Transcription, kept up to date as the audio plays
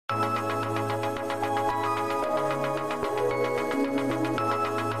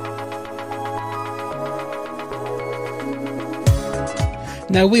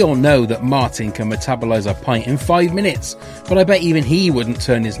Now, we all know that Martin can metabolise a pint in 5 minutes, but I bet even he wouldn't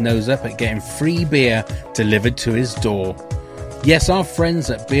turn his nose up at getting free beer delivered to his door. Yes, our friends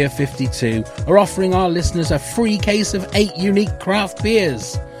at Beer 52 are offering our listeners a free case of 8 unique craft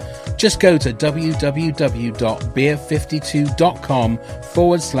beers. Just go to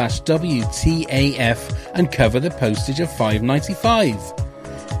www.beer52.com/WTAF and cover the postage of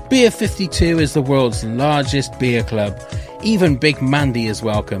 $5.95. Beer 52 is the world's largest beer club. Even Big Mandy is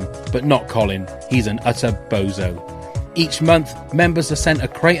welcome, but not Colin. He's an utter bozo. Each month, members are sent a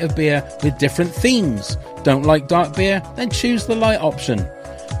crate of beer with different themes. Don't like dark beer? Then choose the light option.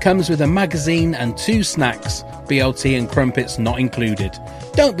 Comes with a magazine and 2 snacks, BLT and crumpets not included.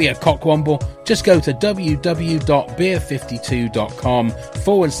 Don't be a cockwomble, just go to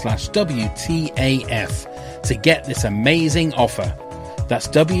www.beer52.com/WTAF to get this amazing offer. That's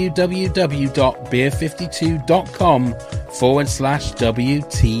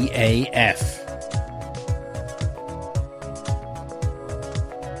www.beer52.com/WTAF.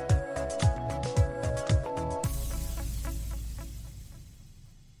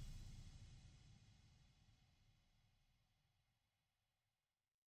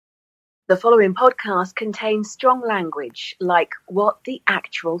 The following podcast contains strong language, like what the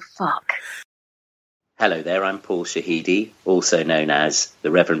actual fuck. Hello there, I'm Paul Shahidi, also known as the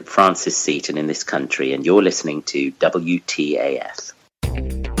Reverend Francis Seaton in this country, and you're listening to WTAF.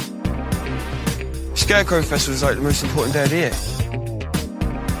 Scarecrow Festival is like the most important day of the year.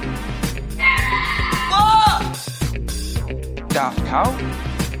 What? Daft Cow?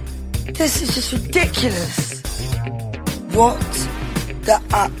 This is just ridiculous. What the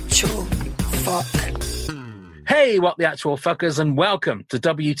actual fuck? Hey, what the actual fuckers, and welcome to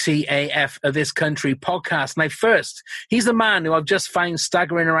WTAF of This Country podcast. Now, first, he's the man who I've just found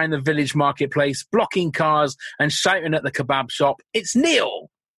staggering around the village marketplace, blocking cars and shouting at the kebab shop. It's Neil.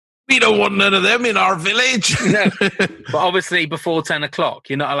 We don't want none of them in our village. No, but obviously before 10 o'clock.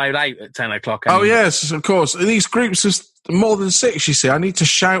 You're not allowed out at 10 o'clock. Oh, yes, of course. In these groups, there's more than 6, you see. I need to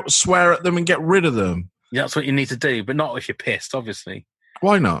shout, swear at them and get rid of them. Yeah, that's what you need to do, but not if you're pissed, obviously.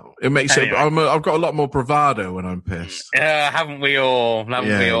 Why not? It makes anyway. I've got a lot more bravado when I'm pissed. Haven't we all?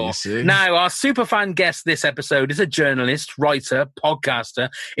 Haven't we all? You see. Now, our superfan guest this episode is a journalist, writer, podcaster.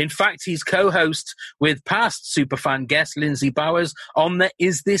 In fact, he's co-host with past superfan guest Lindsay Bowers on the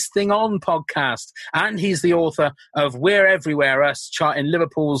Is This Thing On podcast. And he's the author of We're Everywhere Us, charting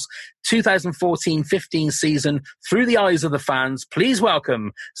Liverpool's 2014-15 season through the eyes of the fans. Please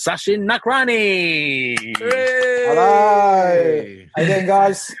welcome Sachin Nakrani. Hey! Hello. How you doing,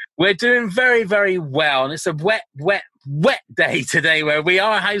 guys? We're doing very, very well. And it's a wet day today where we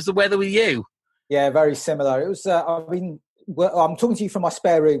are. How's the weather with you? Yeah, very similar. It was. I'm talking to you from my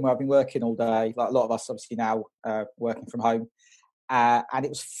spare room where I've been working all day. Like a lot of us, obviously now working from home. And it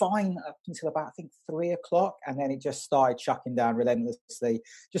was fine up until about, I think, 3 o'clock. And then it just started chucking down relentlessly.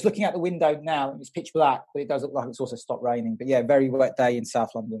 Just looking out the window now, it's pitch black, but it does look like it's also stopped raining. But yeah, very wet day in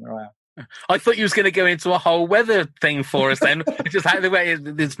South London where I am. I thought you was going to go into a whole weather thing for us then. Just how the way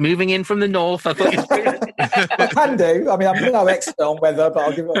it's moving in from the north. I thought you I can do. I mean, I'm no expert on weather, but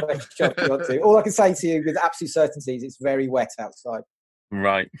I'll give it a best shot if you want to. All I can say to you with absolute certainty is it's very wet outside.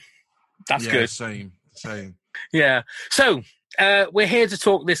 Right. That's good. Same. Yeah. So, we're here to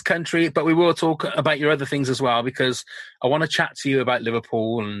talk This Country, but we will talk about your other things as well, because I want to chat to you about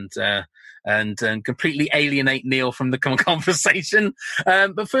Liverpool and completely alienate Neil from the conversation.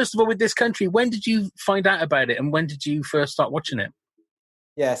 But first of all, with This Country, when did you find out about it, and when did you first start watching it?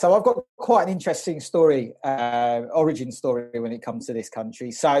 Yeah, so I've got quite an interesting story, origin story when it comes to This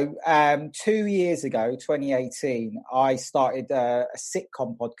Country. So 2 years ago, 2018, I started a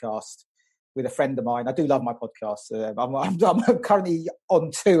sitcom podcast with a friend of mine. I do love my podcasts. I'm currently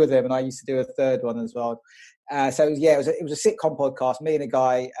on 2 of them, and I used to do a third one as well. So it was a sitcom podcast. Me and a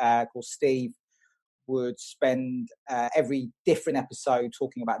guy called Steve would spend every different episode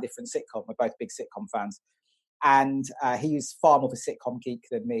talking about a different sitcom. We're both big sitcom fans. And he's far more of a sitcom geek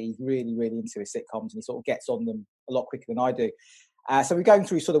than me. He's really, really into his sitcoms, and he sort of gets on them a lot quicker than I do. So we're going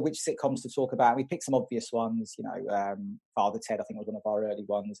through sort of which sitcoms to talk about. We picked some obvious ones, Father Ted, I think, was one of our early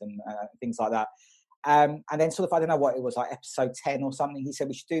ones, and things like that. And then sort of, I don't know what it was, like episode 10 or something, he said,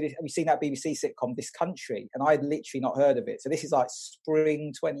 we should do this. Have you seen that BBC sitcom, This Country? And I had literally not heard of it. So this is like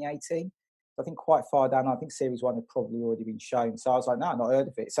spring 2018. I think quite far down. I think series 1 had probably already been shown. So I was like, no, I've not heard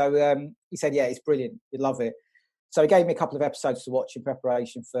of it. So he said, yeah, it's brilliant. You'd love it. So he gave me a couple of episodes to watch in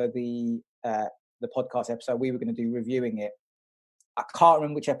preparation for the podcast episode we were going to do reviewing it. I can't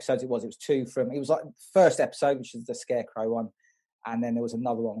remember which episodes it was. It was 2 from, it was like the first episode, which is the Scarecrow one. And then there was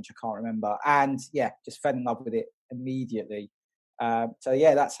another one, which I can't remember. And yeah, just fell in love with it immediately. So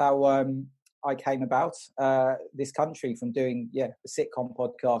yeah, that's how I came about this country, from doing the sitcom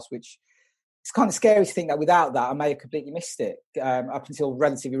podcast, which it's kind of scary to think that without that I may have completely missed it up until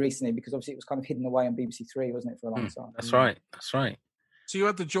relatively recently, because obviously it was kind of hidden away on BBC Three, wasn't it, for a long time? That's right. So you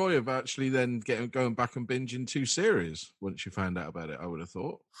had the joy of actually then going back and binging 2 series once you found out about it, I would have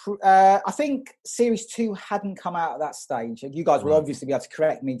thought. I think Series 2 hadn't come out at that stage. You guys will obviously be able to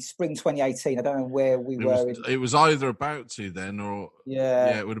correct me. Spring 2018, I don't know where we were. It was either about to then, or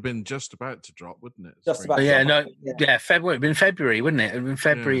it would have been just about to drop, wouldn't it? Just about February. It'd been February, wouldn't it? It'd been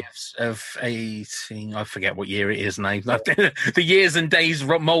February of 18. I forget what year it is now. The years and days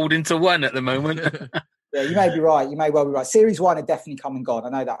mould into one at the moment. Yeah, you may be right. You may well be right. Series 1 had definitely come and gone. I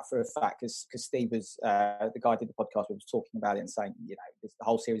know that for a fact, because Steve was the guy who did the podcast. We was talking about it and saying, the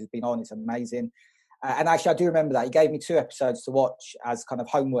whole series has been on. It's amazing. And actually, I do remember that he gave me 2 episodes to watch as kind of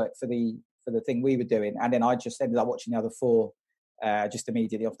homework for the thing we were doing, and then I just ended up watching the other 4 just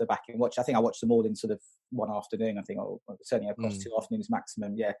immediately off the back and watch. I think I watched them all in sort of one afternoon. I think, or certainly across 2 afternoons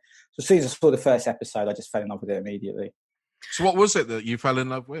maximum. Yeah. So as soon as I saw the first episode, I just fell in love with it immediately. So what was it that you fell in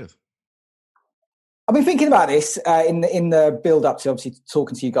love with? I've been thinking about this in the build up to obviously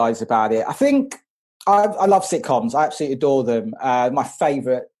talking to you guys about it. I think I love sitcoms. I absolutely adore them. My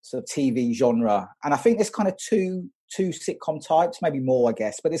favourite sort of TV genre, and I think there's kind of two sitcom types, maybe more, I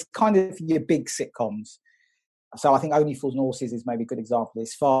guess. But there's kind of your big sitcoms. So I think Only Fools and Horses is maybe a good example.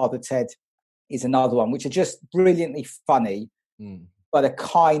 This Father Ted is another one, which are just brilliantly funny, but are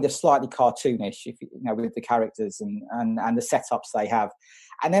kind of slightly cartoonish, if with the characters and the setups they have.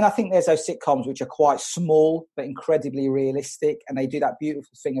 And then I think there's those sitcoms which are quite small but incredibly realistic, and they do that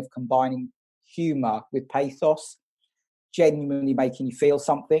beautiful thing of combining humour with pathos, genuinely making you feel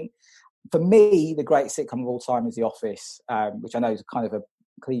something. For me, the great sitcom of all time is The Office, which I know is kind of a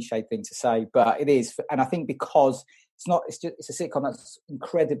cliche thing to say, but it is. And I think because it's a sitcom that's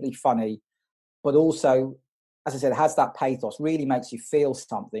incredibly funny, but also, as I said, has that pathos, really makes you feel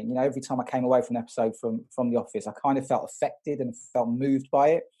something. Every time I came away from an episode from The Office, I kind of felt affected and felt moved by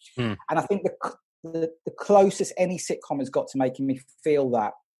it. And I think the closest any sitcom has got to making me feel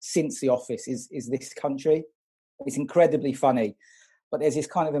that since The Office is This Country. It's incredibly funny, but there's this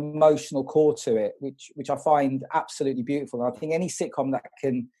kind of emotional core to it, which I find absolutely beautiful. And I think any sitcom that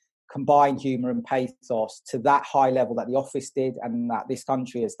can combine humour and pathos to that high level that The Office did and that This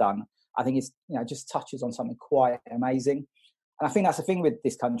Country has done, I think it's just touches on something quite amazing. And I think that's the thing with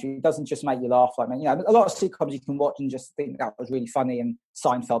This Country. It doesn't just make you laugh. Like, a lot of sitcoms you can watch and just think that was really funny, and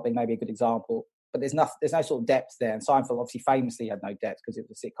Seinfeld being maybe a good example. But there's no sort of depth there. And Seinfeld obviously famously had no depth because it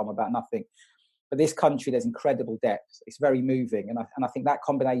was a sitcom about nothing. But This Country, there's incredible depth. It's very moving. And I think that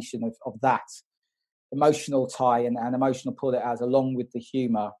combination of that emotional tie and emotional pull it has, along with the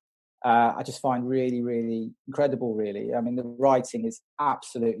humour, I just find really, really incredible, really. I mean, the writing is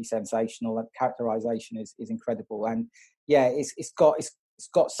absolutely sensational. The characterization is incredible. And yeah, it's got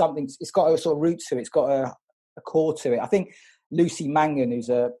something, it's got a sort of root to it. It's got a core to it. I think Lucy Mangan, who's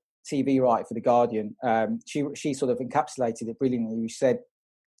a TV writer for The Guardian, she sort of encapsulated it brilliantly. She said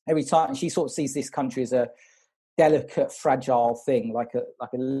every time she sort of sees This Country as a delicate, fragile thing, like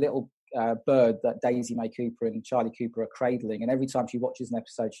a little bird that Daisy May Cooper and Charlie Cooper are cradling, and every time she watches an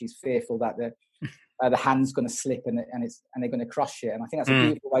episode, she's fearful that the hand's going to slip and they're going to crush it. And I think that's a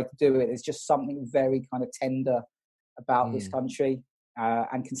beautiful way to do it. There's just something very kind of tender about This Country,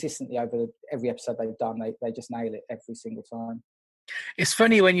 and consistently over every episode they've done, they just nail it every single time. It's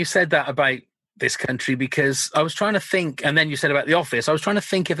funny when you said that about This Country, because I was trying to think, and then you said about The Office. I was trying to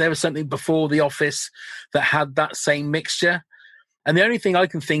think if there was something before The Office that had that same mixture. And the only thing I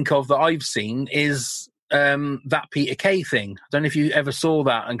can think of that I've seen is that Peter Kay thing. I don't know if you ever saw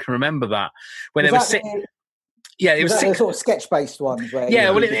that and can remember that. When it was six sort of sketch-based ones. Where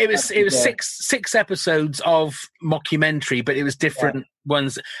it was six episodes of mockumentary, but it was different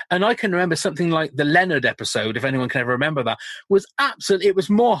ones. And I can remember something like the Leonard episode, if anyone can ever remember that, was absolutely. It was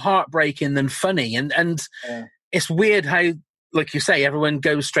more heartbreaking than funny, and it's weird how, like you say, everyone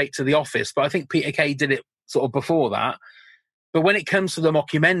goes straight to The Office, but I think Peter Kay did it sort of before that. But when it comes to the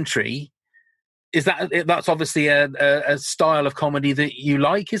mockumentary, that's obviously a style of comedy that you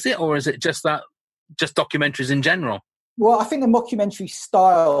like, is it? Or is it just documentaries in general? Well, I think the mockumentary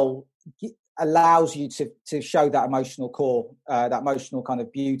style allows you to show that emotional core, that emotional kind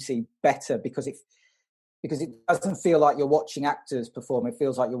of beauty better, because it doesn't feel like you're watching actors perform. It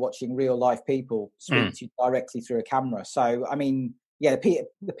feels like you're watching real life people speak to you directly through a camera. So, I mean, yeah,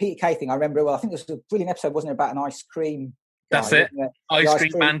 the Peter Kay thing, I remember it well. I think this was a brilliant episode, wasn't it, about an ice cream guy? That's it. Ice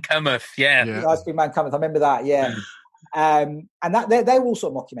Cream Man Cometh, The Ice Cream Man Cometh, I remember that, yeah. And that they're all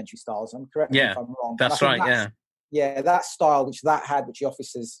sort of mockumentary styles. I'm correct me if I'm wrong. That's right, that style which that had, which the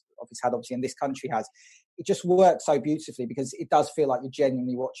office had, obviously, and this country has, it just works so beautifully because it does feel like you're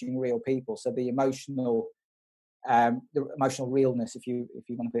genuinely watching real people. So the emotional realness, if you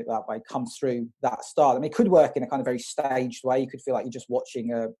want to put it that way, comes through that style. I mean, it could work in a kind of very staged way. You could feel like you're just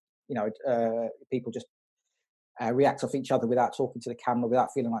watching, people just react off each other without talking to the camera, without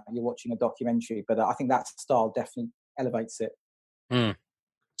feeling like you're watching a documentary. But I think that style definitely elevates it. Mm.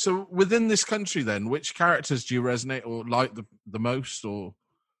 So within this country, then, which characters do you resonate or like the most? Or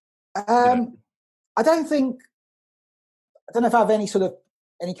I don't know if I have any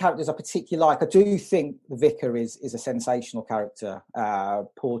characters I particularly like. I do think the Vicar is a sensational character.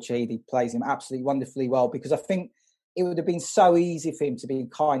 Paul Sheedy plays him absolutely wonderfully well, because I think it would have been so easy for him to be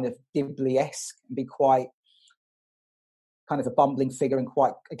kind of Dibley-esque and be quite kind of a bumbling figure and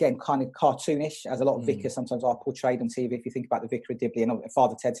quite, again, kind of cartoonish, as a lot of vicars sometimes are portrayed on TV. If you think about the Vicar of Dibley and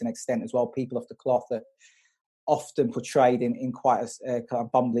Father Ted to an extent as well, people off the cloth are often portrayed in quite a kind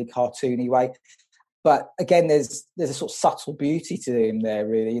of bumbling, cartoony way. But again, there's a sort of subtle beauty to him there,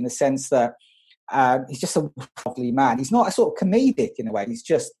 really, in the sense that he's just a lovely man. He's not a sort of comedic in a way. He's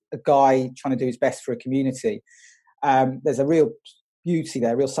just a guy trying to do his best for a community. There's a real beauty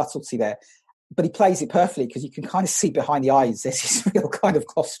there, real subtlety there. But he plays it perfectly because you can kind of see behind the eyes there's this real kind of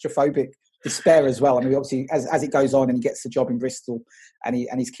claustrophobic despair as well. I mean, obviously, as it goes on and he gets the job in Bristol and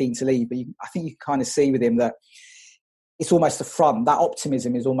he's keen to leave, but I think you can kind of see with him that it's almost a front. That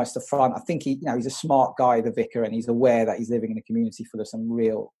optimism is almost a front. I think he's a smart guy, the Vicar, and he's aware that he's living in a community full of some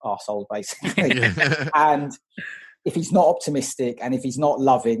real arseholes, basically. And if he's not optimistic and if he's not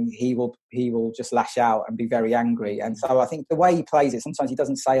loving, he will just lash out and be very angry. And so I think the way he plays it, sometimes he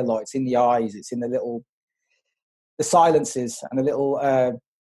doesn't say a lot. It's in the eyes, it's in the silences and the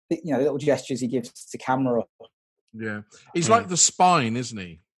little gestures he gives to camera. Yeah, he's like the spine, isn't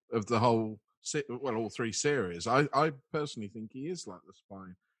he, of the whole? Well, all three series. I personally think he is like the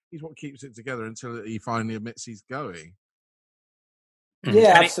spine. He's what keeps it together until he finally admits he's going.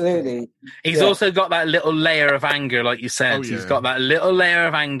 Yeah, absolutely. He's also got that little layer of anger, like you said. Oh, yeah. He's got that little layer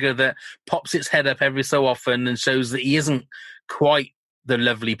of anger that pops its head up every so often and shows that he isn't quite the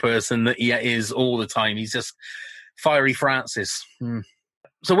lovely person that he is all the time. He's just fiery Francis.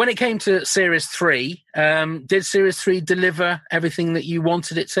 So when it came to Series 3, did Series 3 deliver everything that you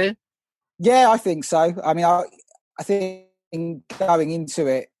wanted it to? Yeah, I think so. I mean, I think going into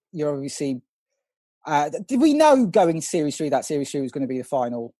it, you're obviously... did we know going in Series 3 that Series 3 was going to be the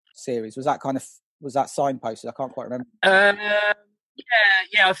final series? Was that signposted? I can't quite remember.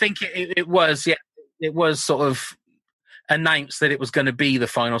 Yeah, I think it was. Yeah, it was sort of announced that it was going to be the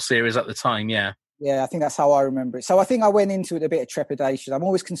final series at the time. Yeah. Yeah, I think that's how I remember it. So I think I went into it a bit of trepidation. I'm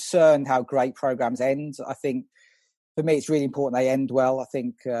always concerned how great programs end. I think for me, it's really important they end well. I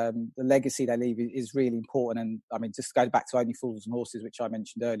think the legacy they leave is really important. And I mean, just go back to Only Fools and Horses, which I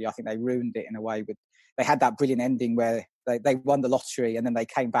mentioned earlier. I think they ruined it in a way. They had that brilliant ending where they won the lottery and then they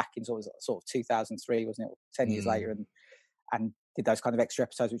came back in sort of 2003, wasn't it? 10 years later and did those kind of extra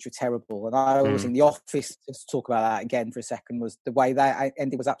episodes, which were terrible. And I was in The Office, to talk about that again for a second, was the way that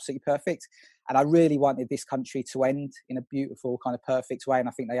ended was absolutely perfect. And I really wanted this country to end in a beautiful kind of perfect way. And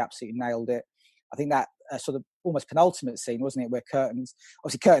I think they absolutely nailed it. I think that sort of almost penultimate scene, wasn't it, where Curtin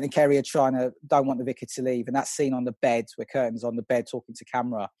and Kerry are don't want the Vicar to leave, and that scene on the bed where Curtin's on the bed talking to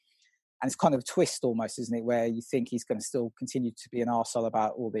camera, and it's kind of a twist almost, isn't it, where you think he's going to still continue to be an arsehole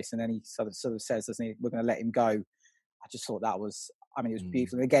about all this, and then he sort of says, doesn't he, we're going to let him go. I just thought that was, I mean, it was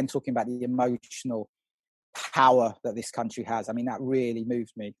beautiful. And again, talking about the emotional power that this country has, I mean, that really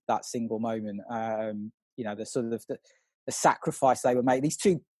moved me, that single moment. The sort of the sacrifice they were making, these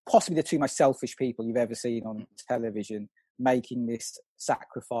two, possibly the two most selfish people you've ever seen on television, making this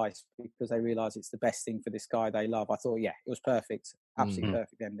sacrifice because they realise it's the best thing for this guy they love. I thought, yeah, it was perfect. Absolutely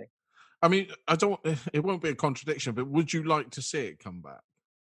perfect ending. I mean, it won't be a contradiction, but would you like to see it come back?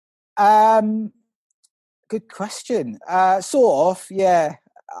 Good question. Sort of, yeah.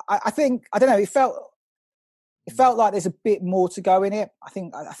 I think, I don't know, it felt like there's a bit more to go in it. I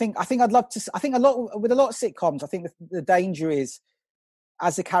think I'd love to, I think with a lot of sitcoms, I think the danger is,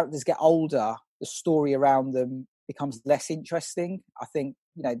 as the characters get older, the story around them becomes less interesting. I think,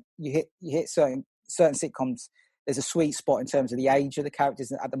 you hit certain sitcoms, there's a sweet spot in terms of the age of the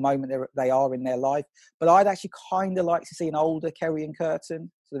characters at the moment they are in their life. But I'd actually kind of like to see an older Kerry and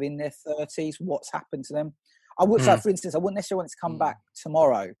Curtin, sort of in their 30s, what's happened to them. I would say, for instance, I wouldn't necessarily want it to come back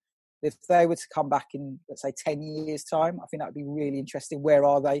tomorrow. If they were to come back in, let's say, 10 years' time, I think that would be really interesting. Where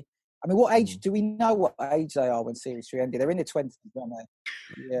are they? I mean, what age do we know what age they are when Series 3 ended? They're in their 20s, aren't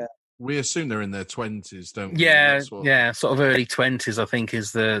they? Yeah. We assume they're in their 20s, don't we? Yeah, That's what... yeah, sort of early 20s, I think,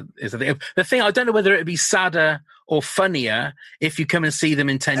 is the thing. The thing, I don't know whether it would be sadder or funnier if you come and see them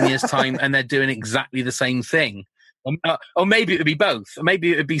in 10 years' time and they're doing exactly the same thing. Or maybe it would be both.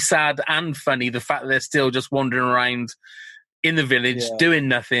 Maybe it would be sad and funny, the fact that they're still just wandering around in the village, doing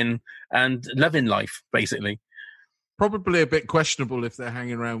nothing and loving life, basically. Probably a bit questionable if they're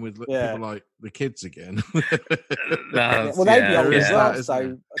hanging around with people like the kids again. Well, they'd be old as well, so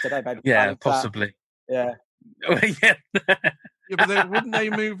I don't know. Maybe possibly. Yeah. Yeah. Yeah, but wouldn't they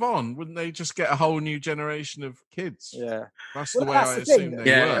move on? Wouldn't they just get a whole new generation of kids? Yeah, that's the way I assume they work.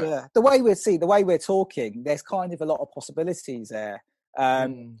 Yeah, the way we're talking, there's kind of a lot of possibilities there. I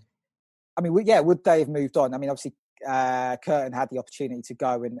mean, would they have moved on? I mean, obviously, Curtin had the opportunity to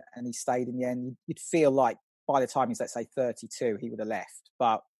go, and he stayed in the end. You'd feel like by the time he's, let's say, 32, he would have left,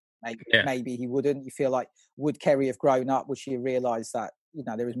 but maybe he wouldn't. You feel like, would Kerry have grown up? Would she have realised that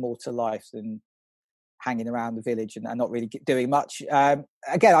there is more to life than hanging around the village and not really doing much?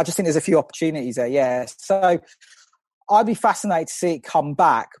 Again, I just think there's a few opportunities there. Yeah, so I'd be fascinated to see it come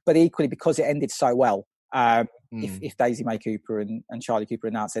back, but equally because it ended so well. If Daisy May Cooper and Charlie Cooper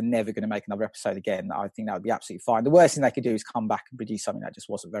announced they're never going to make another episode again, I think that would be absolutely fine. The worst thing they could do is come back and produce something that just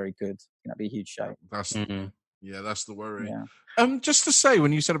wasn't very good. That'd be a huge shame. That's the worry. Yeah. Just to say,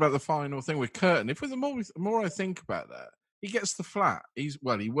 when you said about the final thing with Curtin, if the more I think about that, he gets the flat. He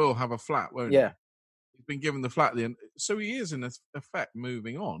will have a flat, won't he? He's been given the flat, so he is in effect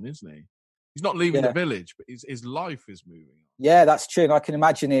moving on, isn't he? He's not leaving the village, but his life is moving on. Yeah, that's true. And I can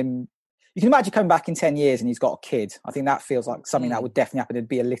imagine him. You can imagine coming back in 10 years and he's got a kid. I think that feels like something that would definitely happen. It'd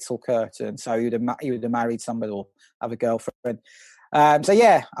be a little Curtin, so he would have married somebody or have a girlfriend. So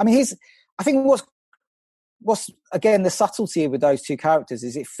yeah, I mean, I think what's again the subtlety with those two characters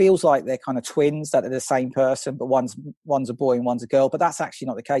is it feels like they're kind of twins, that they're the same person, but one's a boy and one's a girl. But that's actually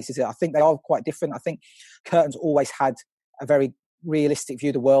not the case, is it? I think they are quite different. I think Curtin's always had a very realistic view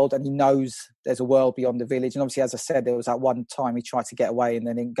of the world, and he knows there's a world beyond the village. And obviously, as I said, there was that one time he tried to get away and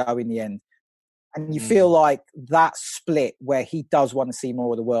then didn't go in the end. And you feel like that split where he does want to see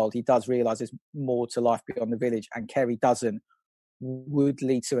more of the world, he does realise there's more to life beyond the village, and Kerry doesn't, would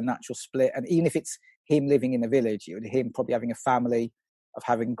lead to a natural split. And even if it's him living in the village, it would him probably having a family, of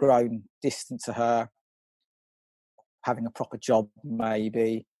having grown distant to her, having a proper job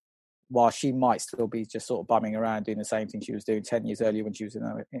maybe, while she might still be just sort of bumming around doing the same thing she was doing 10 years earlier when she was in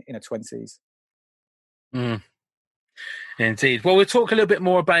her 20s. Indeed. Well, we'll talk a little bit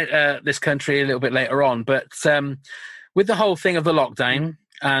more about this country a little bit later on, but with the whole thing of the lockdown,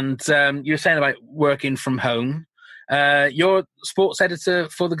 and you were saying about working from home, you're sports editor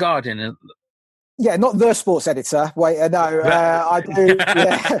for The Guardian. Yeah, not the sports editor. Wait, no, I do.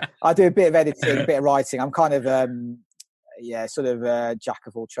 I do a bit of editing, a bit of writing. I'm kind of sort of jack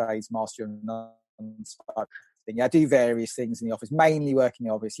of all trades, master of none type thing. I do various things in the office, mainly working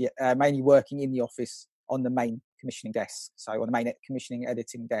in the office on the main commissioning desk. So on the main commissioning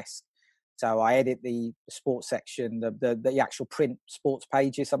editing desk. So I edit the sports section, the actual print sports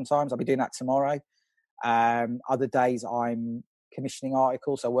pages sometimes. I'll be doing that tomorrow. Other days I'm commissioning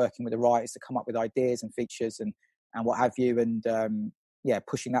articles, so working with the writers to come up with ideas and features and what have you, and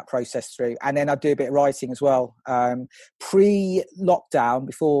pushing that process through. And then I do a bit of writing as well. Pre-lockdown,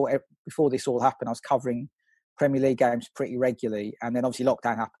 before this all happened, I was covering Premier League games pretty regularly, and then obviously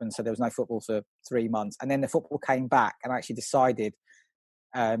lockdown happened, so there was no football for 3 months, and then the football came back, and I actually decided,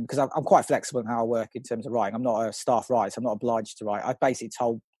 because I'm quite flexible in how I work in terms of writing. I'm not a staff writer, so I'm not obliged to write. I basically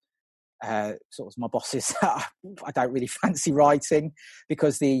told sort of my bosses I don't really fancy writing,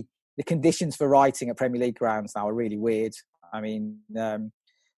 because the conditions for writing at Premier League grounds now are really weird. I mean, you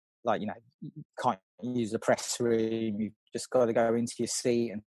can't use the press room. You've just got to go into your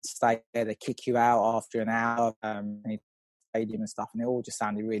seat and stay there. They kick you out after an hour, stadium and stuff, and it all just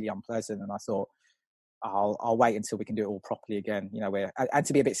sounded really unpleasant. And I thought, I'll wait until we can do it all properly again. And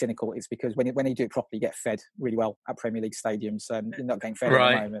to be a bit cynical, it's because when you do it properly, you get fed really well at Premier League stadiums, and you're not getting fed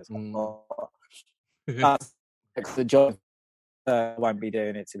at the moment. That's the job. I won't be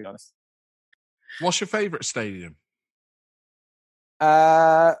doing it, to be honest. What's your favourite stadium?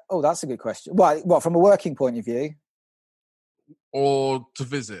 That's a good question. What from a working point of view, or to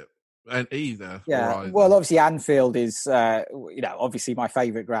visit? And either. Yeah. Well, obviously Anfield is, obviously my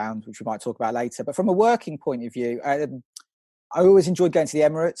favourite ground, which we might talk about later. But from a working point of view, I always enjoyed going to the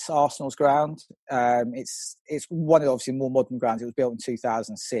Emirates, Arsenal's ground. It's one of the obviously more modern grounds. It was built in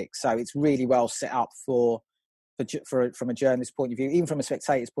 2006, so it's really well set up from a journalist point of view, even from a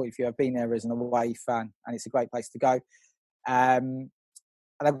spectator's point of view. I've been there as an away fan, and it's a great place to go.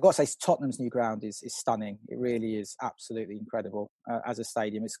 And I've got to say, Tottenham's new ground is stunning. It really is absolutely incredible as a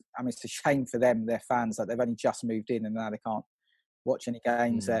stadium. It's a shame for them, their fans, that they've only just moved in and now they can't watch any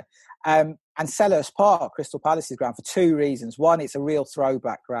games there. And Selhurst Park, Crystal Palace's ground, for two reasons. One, it's a real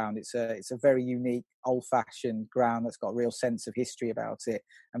throwback ground. It's a very unique, old-fashioned ground that's got a real sense of history about it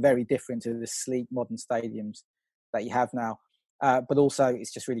and very different to the sleek modern stadiums that you have now. But also,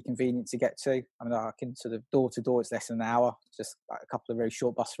 it's just really convenient to get to. I mean, I can sort of door to door, it's less than an hour, just a couple of very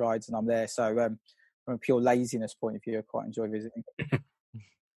short bus rides, and I'm there. So, from a pure laziness point of view, I quite enjoy visiting.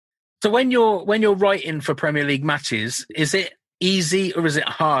 So, when you're writing for Premier League matches, is it easy or is it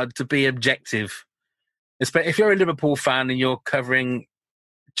hard to be objective? If you're a Liverpool fan and you're covering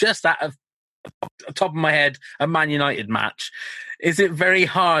just out of top of my head a Man United match, is it very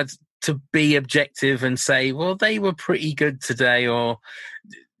hard to be objective and say, well, they were pretty good today? Or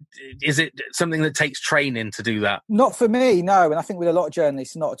is it something that takes training to do that? Not for me, no. And I think with a lot of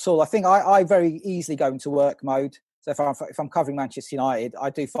journalists, not at all. I think I very easily go into work mode. So if I'm covering Manchester United,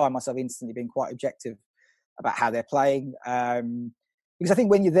 I do find myself instantly being quite objective about how they're playing. Because I think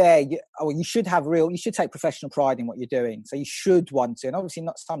when you're there, you should take professional pride in what you're doing. So you should want to, and obviously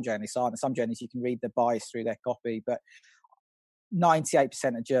not some journalists aren't. Some journalists, you can read the bias through their copy, but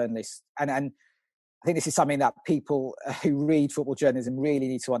 98% of journalists, and I think this is something that people who read football journalism really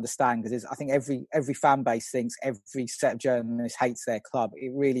need to understand, because I think every fan base thinks every set of journalists hates their club.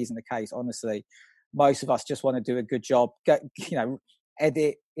 It really isn't the case, honestly. Most of us just want to do a good job,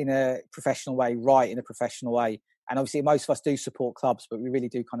 edit in a professional way, write in a professional way. And obviously most of us do support clubs, but we really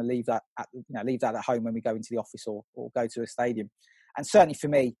do kind of leave that at home when we go into the office or go to a stadium. And certainly for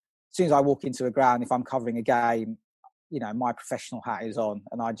me, as soon as I walk into a ground, if I'm covering a game, my professional hat is on,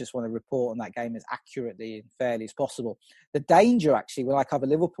 and I just want to report on that game as accurately and fairly as possible. The danger, actually, when I cover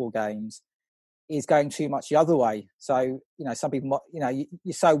Liverpool games, is going too much the other way. So, some people, you're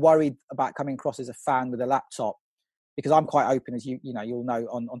so worried about coming across as a fan with a laptop, because I'm quite open, as you'll know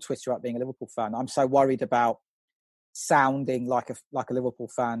on Twitter, about being a Liverpool fan. I'm so worried about sounding like a Liverpool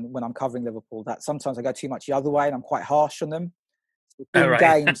fan when I'm covering Liverpool that sometimes I go too much the other way, and I'm quite harsh on them. In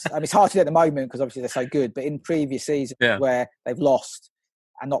games, I mean, it's hard to do at the moment because obviously they're so good, but in previous seasons where they've lost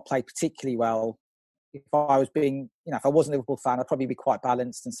and not played particularly well, if I was if I wasn't a Liverpool fan, I'd probably be quite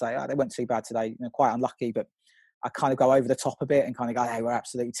balanced and say, they weren't too bad today, quite unlucky, but I kind of go over the top a bit and kind of go, hey, we're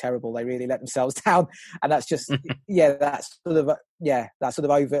absolutely terrible. They really let themselves down. And that's just, that's sort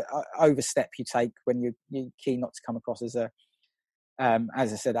of overstep you take when you're keen not to come across as as I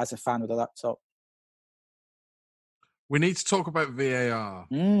said, as a fan with a laptop. We need to talk about VAR.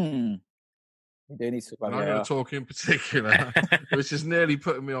 We do need to talk about VAR. I'm going to talk in particular, which is nearly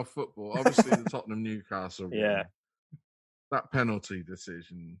putting me off football. Obviously, the Tottenham-Newcastle game. Yeah. That penalty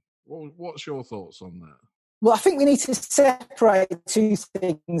decision. What's your thoughts on that? Well, I think we need to separate two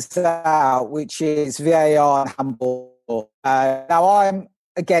things out, which is VAR and handball. Now, I'm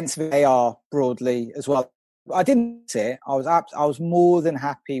against VAR broadly as well. I didn't see it. I was more than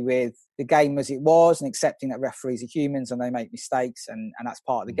happy with the game as it was, and accepting that referees are humans and they make mistakes, and that's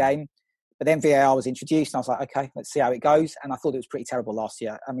part of the game. But then VAR was introduced, and I was like, okay, let's see how it goes. And I thought it was pretty terrible last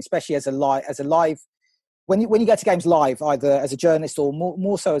year. I mean, especially as a live. When you go to games live, either as a journalist or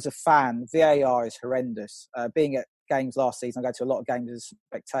more so as a fan, VAR is horrendous. Being at games last season, I go to a lot of games as a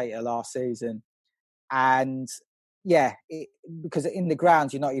spectator last season, and because in the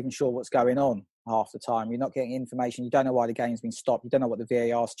grounds you're not even sure what's going on half the time. You're not getting information. You don't know why the game's been stopped. You don't know what the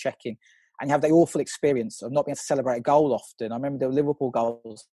VAR's checking, and you have the awful experience of not being able to celebrate a goal often. I remember the Liverpool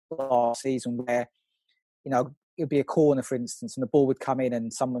goals last season where it would be a corner, for instance, and the ball would come in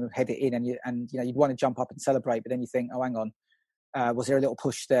and someone would head it in, and you'd want to jump up and celebrate, but then you think, oh, hang on, was there a little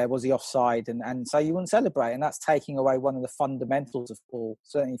push there? Was he offside? And so you wouldn't celebrate, and that's taking away one of the fundamentals of football,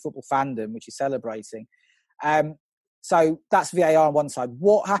 certainly football fandom, which is celebrating. So that's VAR on one side.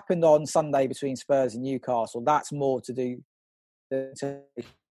 What happened on Sunday between Spurs and Newcastle, that's more to do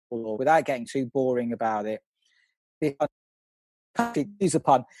without getting too boring about it. Use a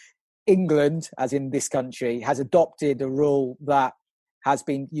pun. England, as in this country, has adopted a rule that has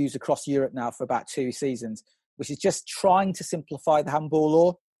been used across Europe now for about 2 seasons, which is just trying to simplify the handball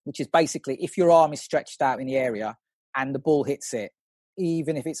law, which is basically if your arm is stretched out in the area and the ball hits it,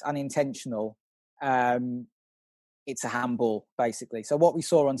 even if it's unintentional, it's a handball, basically. So what we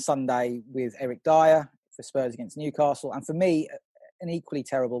saw on Sunday with Eric Dyer for Spurs against Newcastle, and for me, an equally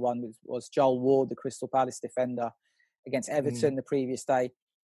terrible one was Joel Ward, the Crystal Palace defender, against Everton the previous day.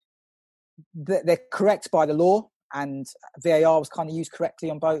 They're correct by the law, and VAR was kind of used correctly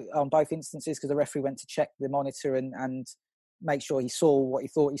on both instances, because the referee went to check the monitor and make sure he saw what he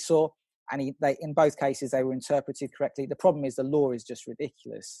thought he saw. and in both cases they were interpreted correctly. The problem is the law is just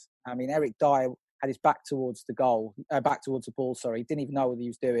ridiculous. I mean, Eric Dyer had his back towards the ball. Sorry, he didn't even know what he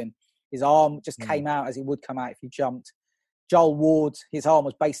was doing. His arm just came out as it would come out if he jumped. Joel Ward, his arm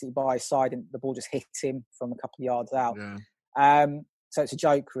was basically by his side, and the ball just hit him from a couple of yards out. Yeah. So it's a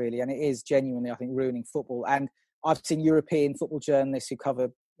joke, really, and it is genuinely, I think, ruining football. And I've seen European football journalists who cover,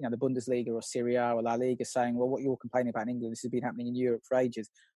 the Bundesliga or Serie A or La Liga saying, well, what you're complaining about in England, this has been happening in Europe for ages.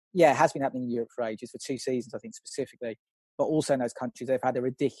 Yeah, it has been happening in Europe for ages, for 2 seasons, I think, specifically. But also in those countries, they've had a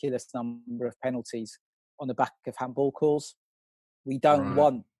ridiculous number of penalties on the back of handball calls. We don't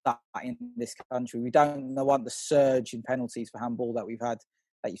want that in this country. We don't want the surge in penalties for handball that we've had,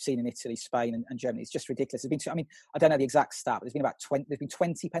 that you've seen in Italy, Spain and Germany. It's just ridiculous. I don't know the exact stat, but there's been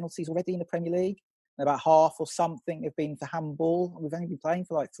 20 penalties already in the Premier League. And about half or something have been for handball. We've only been playing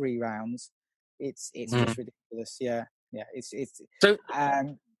for like 3 rounds. It's just ridiculous. Yeah. So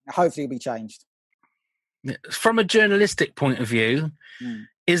hopefully it'll be changed. From a journalistic point of view,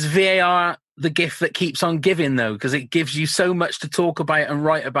 is VAR the gift that keeps on giving, though? Because it gives you so much to talk about and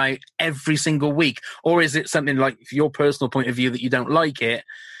write about every single week. Or is it something like, from your personal point of view, that you don't like it?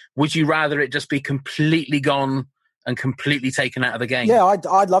 Would you rather it just be completely gone and completely taken out of the game? Yeah,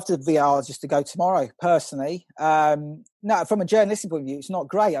 I'd love to VAR just to go tomorrow, personally. No, from a journalistic point of view, it's not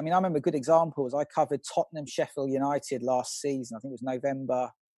great. I mean, I remember good examples. I covered Tottenham Sheffield United last season. I think it was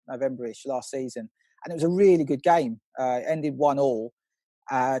November-ish last season. And it was a really good game. It ended 1-1.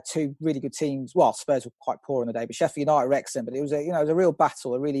 2 really good teams. Well, Spurs were quite poor on the day, but Sheffield United were excellent. But it was a real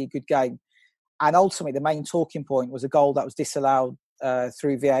battle, a really good game. And ultimately, the main talking point was a goal that was disallowed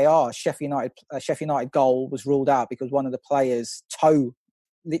through VAR. Sheffield United goal was ruled out because one of the players'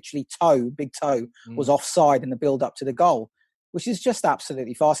 big toe, was offside in the build-up to the goal, which is just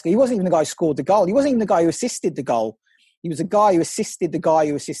absolutely farcical. He wasn't even the guy who scored the goal. He wasn't even the guy who assisted the goal. He was a guy who assisted the guy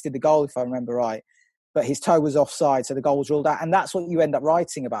who assisted the goal, if I remember right. But his toe was offside, so the goal was ruled out. And that's what you end up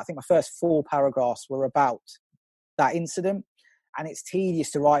writing about. I think my first 4 paragraphs were about that incident. And it's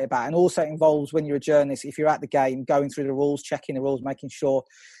tedious to write about. And also it involves, when you're a journalist, if you're at the game, going through the rules, checking the rules, making sure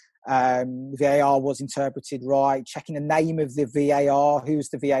VAR was interpreted right, checking the name of the VAR, who's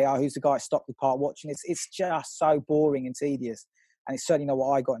the VAR, who's the guy at Stockley Park watching. It's just so boring and tedious. And it's certainly not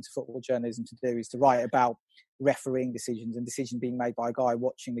what I got into football journalism to do, is to write about refereeing decisions and decisions being made by a guy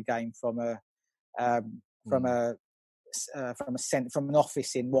watching the game from an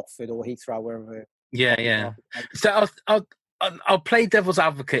office in Watford or Heathrow, wherever. Yeah. So I'll play devil's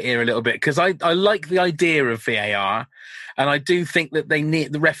advocate here a little bit, because I like the idea of VAR, and I do think that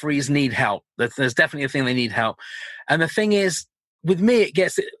the referees need help. There's definitely a thing they need help. And the thing is, with me, it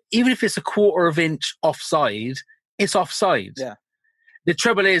gets, even if it's a quarter of inch offside, it's offside. Yeah. The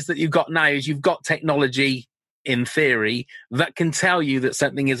trouble is that you've got technology, in theory, that can tell you that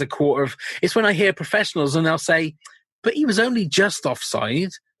something is a quarter of... It's when I hear professionals and they'll say, but he was only just offside.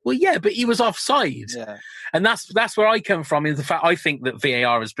 Well, yeah, but he was offside. Yeah. And that's where I come from, is the fact I think that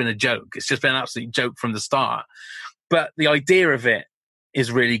VAR has been a joke. It's just been an absolute joke from the start. But the idea of it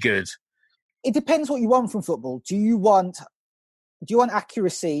is really good. It depends what you want from football. Do you want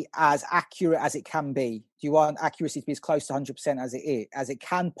accuracy as accurate as it can be? Do you want accuracy to be as close to 100% as it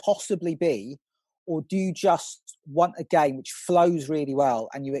can possibly be? Or do you just want a game which flows really well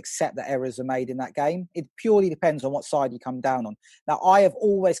and you accept that errors are made in that game? It purely depends on what side you come down on. Now, I have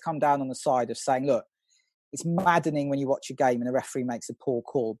always come down on the side of saying, look, it's maddening when you watch a game and a referee makes a poor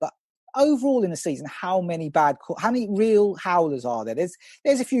call. But overall in the season, how many real howlers are there? There's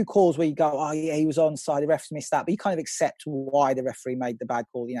a few calls where you go, oh yeah, he was onside, the refs missed that. But you kind of accept why the referee made the bad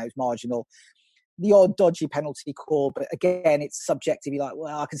call. It's marginal. The odd dodgy penalty call, but again, it's subjective. You're like,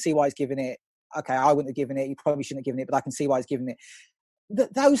 well, I can see why he's giving it. Okay, I wouldn't have given it. You probably shouldn't have given it, but I can see why he's giving it.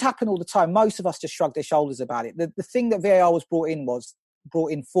 Those happen all the time. Most of us just shrug their shoulders about it. The thing that VAR was brought in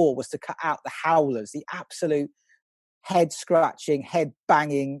for was to cut out the howlers, the absolute head scratching, head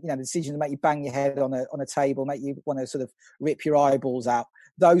banging, the decision to make you bang your head on a table, make you want to sort of rip your eyeballs out.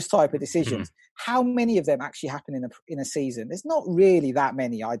 Those type of decisions. Mm-hmm. How many of them actually happen in a season? There's not really that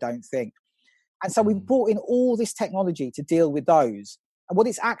many, I don't think. And so we've brought in all this technology to deal with those. And what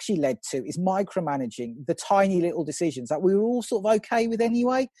it's actually led to is micromanaging the tiny little decisions that we were all sort of okay with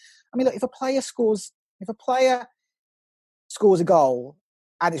anyway. I mean, look, if a player scores a goal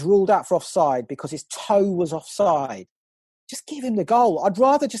and it's ruled out for offside because his toe was offside, just give him the goal. I'd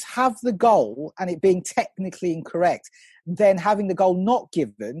rather just have the goal and it being technically incorrect than having the goal not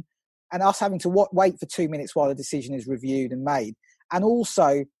given and us having to wait for 2 minutes while the decision is reviewed and made. And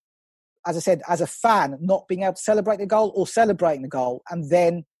also, as I said, as a fan, not being able to celebrate the goal or celebrating the goal and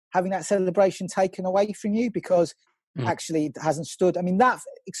then having that celebration taken away from you because actually hasn't stood. I mean, that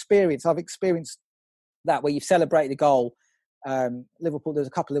experience, I've experienced that where you've celebrated a goal. Liverpool, there's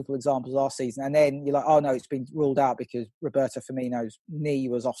a couple of Liverpool examples last season, and then you're like, oh no, it's been ruled out because Roberto Firmino's knee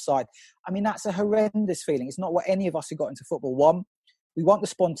was offside. I mean, that's a horrendous feeling. It's not what any of us who got into football want. We want the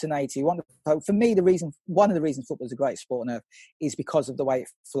spontaneity. For me, one of the reasons football is a great sport on earth is because of the way it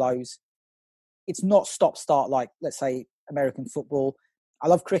flows. It's not stop-start like, let's say, American football. I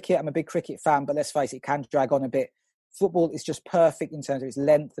love cricket. I'm a big cricket fan, but let's face it, it can drag on a bit. Football is just perfect in terms of its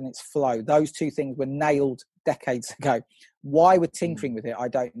length and its flow. Those two things were nailed decades ago. Why we're tinkering with it, I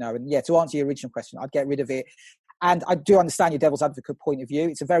don't know. And yeah, to answer your original question, I'd get rid of it. And I do understand your devil's advocate point of view.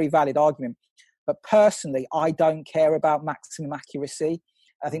 It's a very valid argument. But personally, I don't care about maximum accuracy.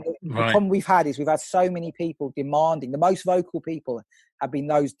 I think the problem we've had is we've had so many people demanding, the most vocal people have been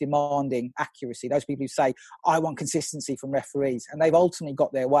those demanding accuracy, those people who say, I want consistency from referees. And they've ultimately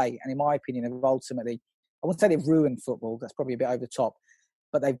got their way. And in my opinion, they've ultimately, I wouldn't say they've ruined football. That's probably a bit over the top.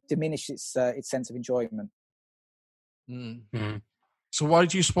 But they've diminished its sense of enjoyment. Mm-hmm. So why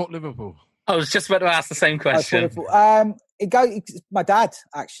do you support Liverpool? I was just about to ask the same question. My dad,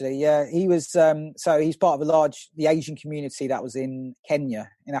 actually. Yeah, he was. So he's part of the Asian community that was in Kenya,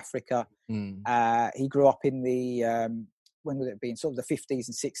 in Africa. He grew up in the when would it be? In sort of the 50s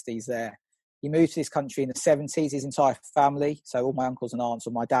and 60s. There, he moved to this country in the 70s. His entire family, so all my uncles and aunts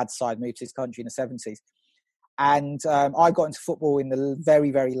on my dad's side, moved to this country in the 70s. And I got into football in the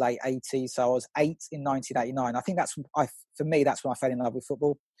very, very late 80s. So I was 8 in 1989. I think for me, that's when I fell in love with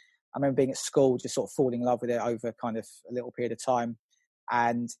football. I remember being at school, just sort of falling in love with it over kind of a little period of time.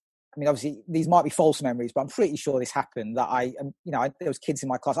 And I mean, obviously, these might be false memories, but I'm pretty sure this happened. That there was kids in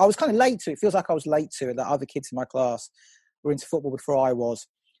my class. I was kind of late to it. It feels like I was late to it. That other kids in my class were into football before I was.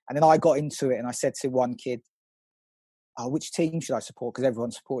 And then I got into it, and I said to one kid, which team should I support? Because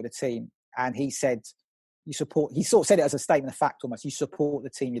everyone supported a team. And he said, he sort of said it as a statement of fact almost. You support the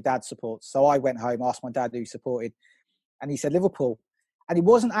team your dad supports. So I went home, asked my dad who he supported, and he said Liverpool. And it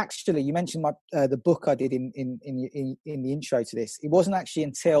wasn't actually, you mentioned the book I did in the intro to this. It wasn't actually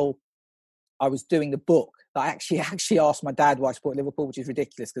until I was doing the book that I actually asked my dad why I support Liverpool, which is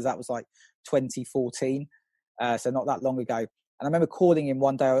ridiculous because that was like 2014, so not that long ago. And I remember calling him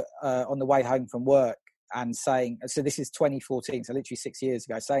one day on the way home from work and saying, so this is 2014, so literally 6 years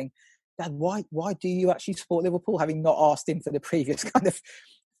ago, saying, Dad, why do you actually support Liverpool, having not asked him for the previous kind of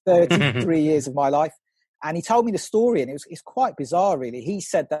 33 years of my life? And he told me the story, and it's quite bizarre, really. He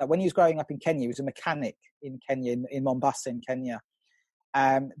said that when he was growing up in Kenya, he was a mechanic in Kenya, in Mombasa, in Kenya.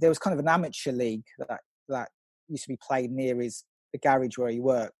 There was kind of an amateur league that used to be played near the garage where he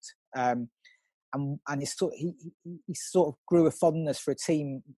worked. And he sort of grew a fondness for a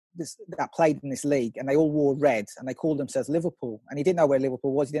team that played in this league, and they all wore red, and they called themselves Liverpool. And he didn't know where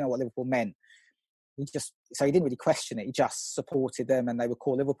Liverpool was. He didn't know what Liverpool meant. So he didn't really question it. He just supported them, and they were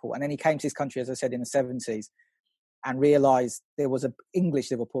called Liverpool. And then he came to this country, as I said, in the 70s, and realised there was an English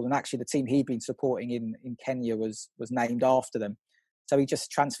Liverpool, and actually the team he'd been supporting in Kenya was named after them. So he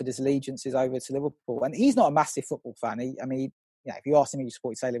just transferred his allegiances over to Liverpool. And he's not a massive football fan. If you asked him who you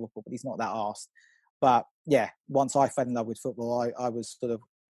support, he'd say Liverpool, but he's not that arsed. But yeah, once I fell in love with football, I was sort of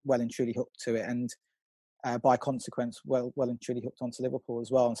well and truly hooked to it, and by consequence, well and truly hooked onto Liverpool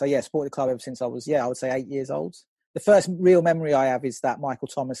as well. And so, yeah, supported the club ever since I was, I would say 8 years old. The first real memory I have is that Michael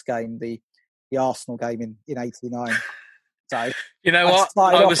Thomas game, the Arsenal game in 89. So, you know what?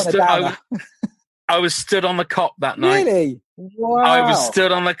 I was stood on the cop that night. Really? Wow. I was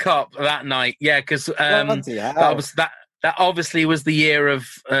stood on the cop that night. Yeah, because that obviously was the year of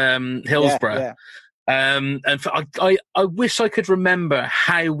Hillsborough. Yeah. And I wish I could remember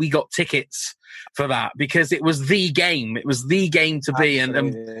how we got tickets for that, because it was the game. It was the game to be.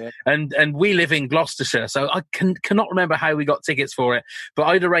 And we live in Gloucestershire, so I cannot remember how we got tickets for it. But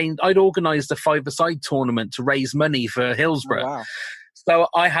I'd organised a five-a-side tournament to raise money for Hillsborough. Oh, wow. So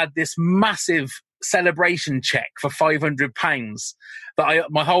I had this massive celebration check for £500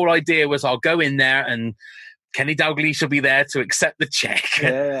 my whole idea was I'll go in there and Kenny Dalglish will be there to accept the check.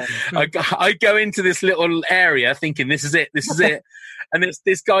 Yeah. I go into this little area thinking this is it. And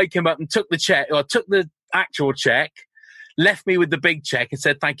this guy came up and took the check, or took the actual check, left me with the big check and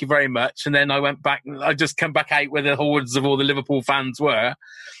said, thank you very much. And then I went back, I just come back out where the hordes of all the Liverpool fans were,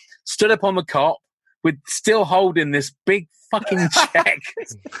 stood up on the cop with still holding this big fucking check.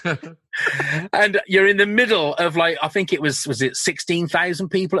 And you're in the middle of, like, I think it was 16,000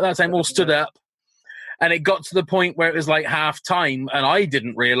 people at that time all stood up. And it got to the point where it was like half time, and I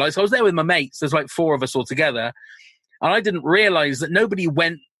didn't realise. I was there with my mates. There's like 4 of us all together. And I didn't realise that nobody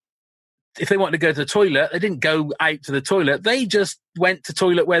went, if they wanted to go to the toilet, they didn't go out to the toilet. They just went to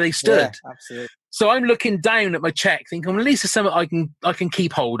toilet where they stood. Yeah, absolutely. So I'm looking down at my check, thinking, well, at least it's something I can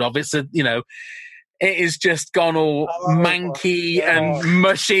keep hold of. It's it is just gone all manky and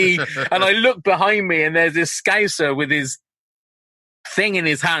mushy. And I look behind me, and there's this Scouser with his thing in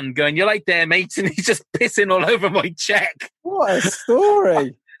his hand going, "You're like there, mate," and he's just pissing all over my check. What a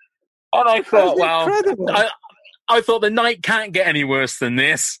story. And I thought, I thought the night can't get any worse than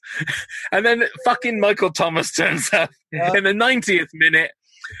this. And then fucking Michael Thomas turns up in the 90th minute,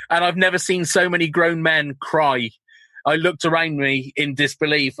 and I've never seen so many grown men cry. I looked around me in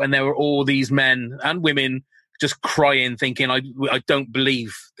disbelief, and there were all these men and women just crying, thinking, I don't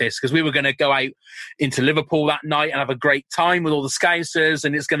believe this, because we were going to go out into Liverpool that night and have a great time with all the Scousers,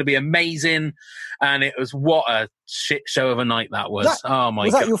 and it's going to be amazing. And it was, what a shit show of a night that was. Oh my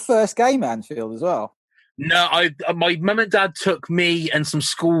God. Was that your first game at Anfield as well? No, my mum and dad took me and some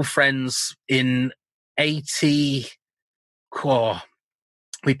school friends in 80.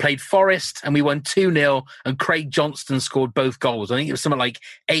 We played Forest and we won 2-0, and Craig Johnston scored both goals. I think it was something like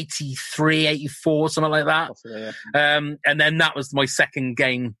 83, 84, something like that. Possibly, yeah. And then that was my second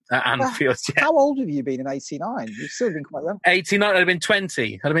game at Anfield. Yeah. How old have you been in 89? You've still been quite young. 89, I'd have been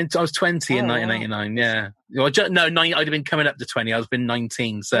 20. I was 20 in 1989, yeah. I'd have been coming up to 20. I've been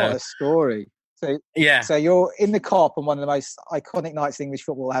 19. So. What a story. So, yeah. So you're in the Kop on one of the most iconic nights in English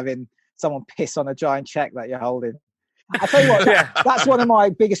football, having someone piss on a giant cheque that you're holding. I tell you what, that's one of my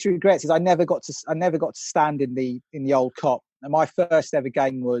biggest regrets, is I never got to stand in the old Kop. And my first ever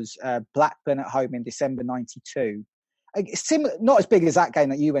game was Blackburn at home in December '92. Not as big as that game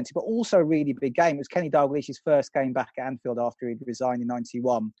that you went to, but also a really big game. It was Kenny Dalglish's first game back at Anfield after he'd resigned in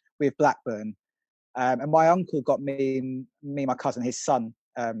 '91 with Blackburn. And my uncle got me and my cousin, his son,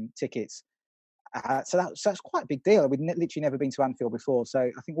 tickets. So that's quite a big deal. We'd literally never been to Anfield before. So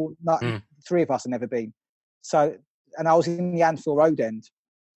I think three of us had never been. So. And I was in the Anfield Road end,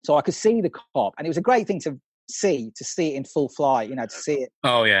 so I could see the Kop, and it was a great thing to see it in full flight, to see it.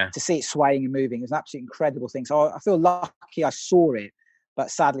 Oh yeah, to see it swaying and moving. It was an absolutely incredible thing. So I feel lucky I saw it,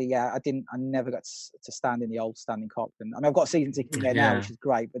 but sadly, I never got to stand in the old standing Kop. And I mean, I've got a season ticket in there now, which is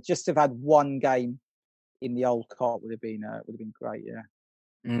great. But just to have had one game in the old Kop would have been great. Yeah.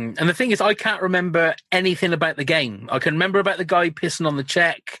 And the thing is, I can't remember anything about the game. I can remember about the guy pissing on the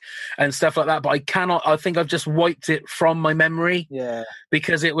check and stuff like that, but I think I've just wiped it from my memory. Yeah.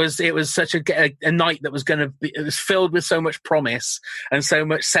 Because it was such a night that was going to be, it was filled with so much promise and so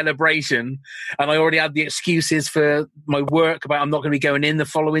much celebration. And I already had the excuses for my work about I'm not going to be going in the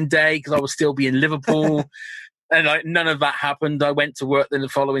following day because I will still be in Liverpool. And none of that happened. I went to work then the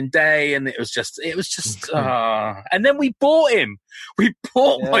following day, and it was just. And then we bought him. We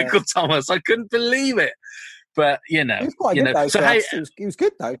bought Michael Thomas. I couldn't believe it. But he was quite good though. So he was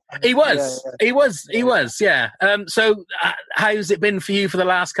good though. He was. Yeah. He was. Yeah. So how's it been for you for the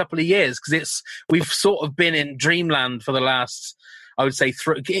last couple of years? Because we've sort of been in dreamland for the last, I would say,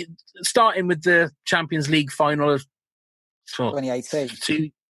 starting with the Champions League final of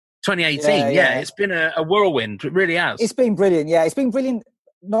 2018. 2018, yeah. It's been a whirlwind. It really has. It's been brilliant. Yeah, it's been brilliant.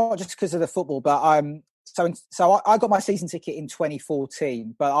 Not just because of the football, but so I got my season ticket in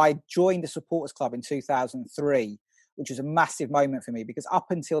 2014, but I joined the supporters club in 2003, which was a massive moment for me because up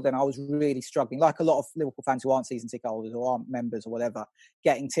until then I was really struggling, like a lot of Liverpool fans who aren't season ticket holders or aren't members or whatever,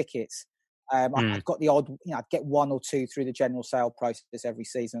 getting tickets. I've got the odd, I'd get one or two through the general sale process every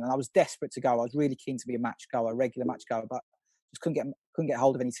season, and I was desperate to go. I was really keen to be a regular match goer, but just couldn't get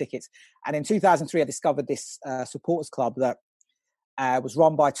hold of any tickets. And in 2003, I discovered this supporters club that was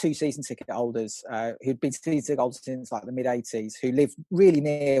run by two season ticket holders who'd been season ticket holders since like the mid-80s, who lived really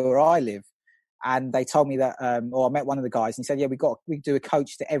near where I live. And they told me that, or I met one of the guys, and he said, "Yeah, we do a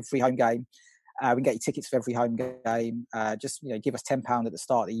coach to every home game. We can get you tickets for every home game. Just give us £10 at the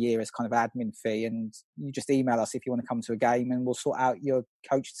start of the year as kind of admin fee, and you just email us if you want to come to a game, and we'll sort out your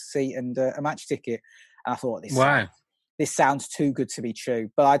coach seat and a match ticket." And I thought, this sounds too good to be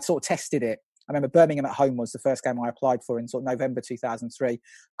true. But I'd sort of tested it. I remember Birmingham at home was the first game I applied for in sort of November 2003.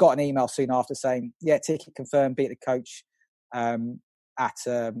 Got an email soon after saying, "Yeah, ticket confirmed, be at the coach." And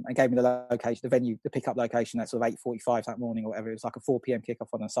gave me the location, the venue, the pickup location at sort of 8:45 that morning or whatever. It was like a 4 p.m. kickoff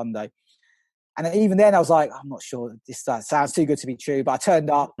on a Sunday. And even then I was like, I'm not sure, this sounds too good to be true. But I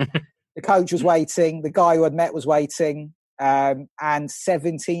turned up, the coach was waiting, the guy who I'd met was waiting. And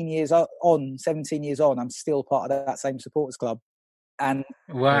 17 years on, I'm still part of that same supporters club. And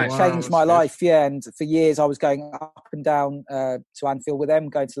it changed my life, yeah. And for years I was going up and down to Anfield with them,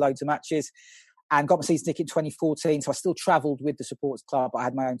 going to loads of matches, and got my season ticket in 2014. So I still travelled with the supporters club. I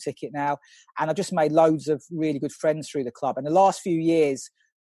had my own ticket now, and I just made loads of really good friends through the club. And the last few years,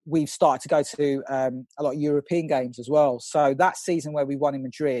 we've started to go to a lot of European games as well. So that season where we won in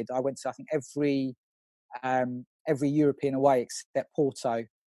Madrid, I went to, I think, every European away except Porto.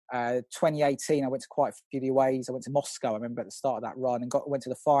 2018, I went to quite a few of the aways. I went to Moscow, I remember, at the start of that run, and went to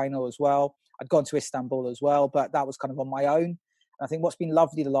the final as well. I'd gone to Istanbul as well, but that was kind of on my own. And I think what's been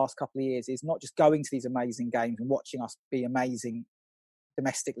lovely the last couple of years is not just going to these amazing games and watching us be amazing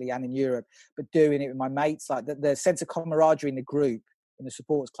domestically and in Europe, but doing it with my mates. Like the sense of camaraderie in the group, in the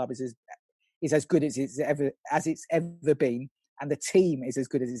supporters club, is as good as it's ever been, and the team is as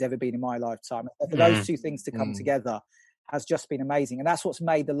good as it's ever been in my lifetime. For those two things to come together has just been amazing, and that's what's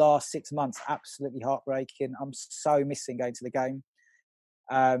made the last 6 months absolutely heartbreaking. I'm so missing going to the game.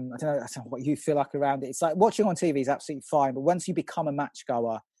 I don't know what you feel like around it. It's like watching on TV is absolutely fine, but once you become a match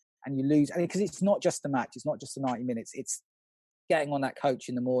goer and you lose, because it's not just the match, it's not just the 90 minutes, it's getting on that coach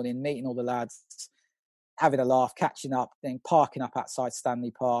in the morning, meeting all the lads, having a laugh, catching up, then parking up outside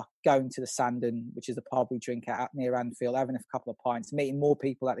Stanley Park, going to the Sandon, which is the pub we drink at near Anfield, having a couple of pints, meeting more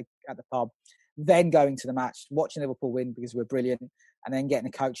people at the pub, then going to the match, watching Liverpool win because we're brilliant, and then getting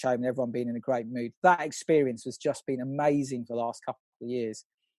the coach home and everyone being in a great mood. That experience has just been amazing for the last couple of years.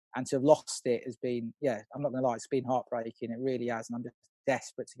 And to have lost it has been, I'm not going to lie, it's been heartbreaking. It really has. And I'm just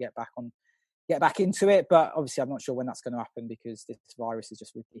desperate to get back into it. But obviously I'm not sure when that's going to happen because this virus is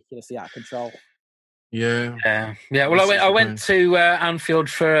just ridiculously out of control. Yeah. Well, I went to Anfield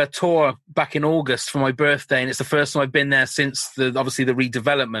for a tour back in August for my birthday, and it's the first time I've been there since the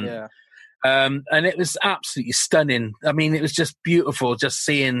redevelopment. Yeah. And it was absolutely stunning. I mean, it was just beautiful just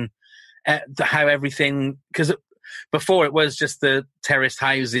seeing how everything, because before it was just the terraced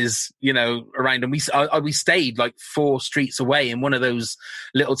houses, around, and we stayed like 4 streets away in one of those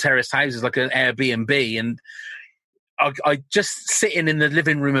little terraced houses, like an Airbnb, and I just sitting in the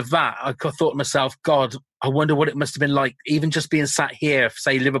living room of that, I thought to myself, God, I wonder what it must have been like, even just being sat here,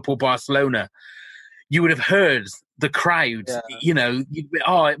 say Liverpool, Barcelona. You would have heard the crowd,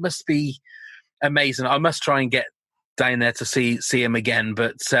 it must be amazing. I must try and get down there to see him again.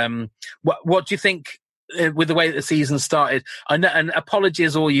 But what do you think with the way that the season started? I know, and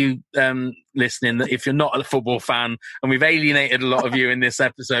apologies all you listening that if you're not a football fan, and we've alienated a lot of you in this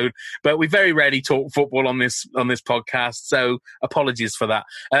episode, but we very rarely talk football on this podcast, so apologies for that.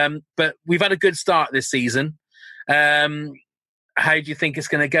 But we've had a good start this season. How do you think it's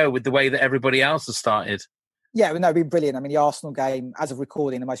going to go with the way that everybody else has started? Yeah, it's been brilliant. I mean, the Arsenal game, as of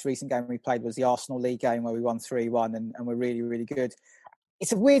recording, the most recent game we played was the Arsenal League game where we won 3-1 and we're really, really good.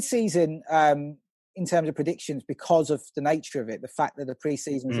 It's a weird season in terms of predictions because of the nature of it. The fact that the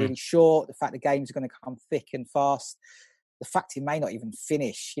pre-season is really short, the fact the games are going to come thick and fast, the fact it may not even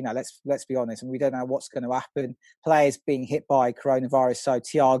finish. Let's be honest, and we don't know what's going to happen. Players being hit by coronavirus. So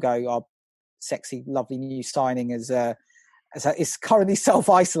Thiago, our sexy, lovely new signing, is currently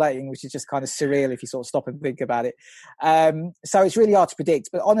self-isolating, which is just kind of surreal if you sort of stop and think about it. So it's really hard to predict.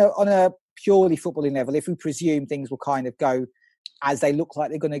 But on a purely footballing level, if we presume things will kind of go as they look like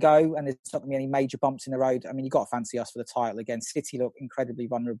they're going to go, and there's not going to be any major bumps in the road, I mean, you've got to fancy us for the title again. City look incredibly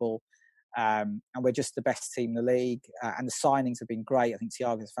vulnerable, and we're just the best team in the league. And the signings have been great. I think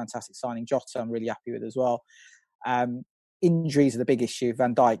Thiago's a fantastic signing. Jota, I'm really happy with as well. Injuries are the big issue. If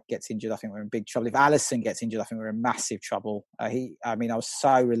Van Dijk gets injured, I think we're in big trouble. If Alisson gets injured, I think we're in massive trouble. I was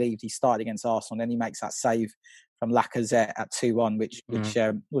so relieved he started against Arsenal, and then he makes that save from Lacazette at 2-1, which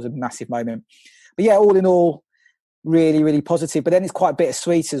was a massive moment. But yeah, all in all, really, really positive. But then it's quite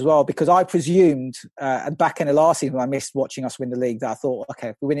bittersweet as well, because I presumed at the back end of last season, when I missed watching us win the league, that I thought, okay,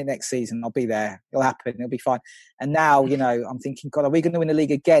 if we win it next season, I'll be there. It'll happen. It'll be fine. And now, I'm thinking, God, are we going to win the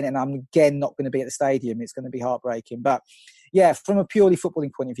league again? And I'm again not going to be at the stadium. It's going to be heartbreaking. But yeah, from a purely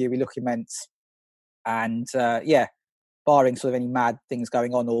footballing point of view, we look immense. And barring sort of any mad things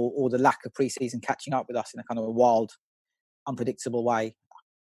going on or the lack of pre-season catching up with us in a kind of a wild, unpredictable way,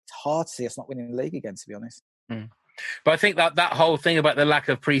 it's hard to see us not winning the league again, to be honest. But I think that whole thing about the lack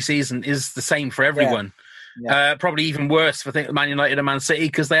of pre-season is the same for everyone. Yeah. Probably even worse for Man United and Man City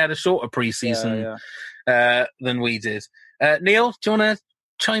because they had a shorter pre-season than we did. Neil, do you want to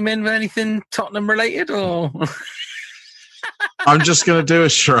chime in with anything Tottenham related? Or I'm just going to do a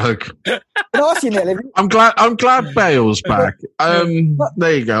shrug. I'm glad Bale's back.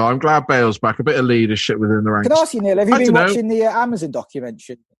 There you go. I'm glad Bale's back. A bit of leadership within the ranks. Can I ask you, Neil, have you been watching the Amazon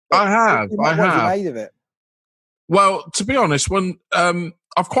documentary? I have. What have you made of it? Well, to be honest, when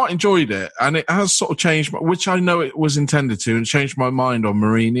I've quite enjoyed it, and it has sort of changed, which I know it was intended to, and changed my mind on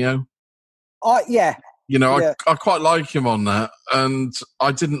Mourinho. Yeah. I quite like him on that, and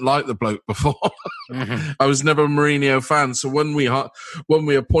I didn't like the bloke before. I was never a Mourinho fan, so when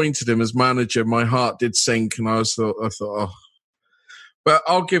we appointed him as manager, my heart did sink, and I thought, oh. But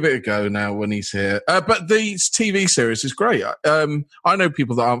I'll give it a go now when he's here. But the TV series is great. I know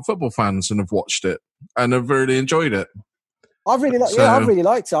people that aren't football fans and have watched it and have really enjoyed it. I've really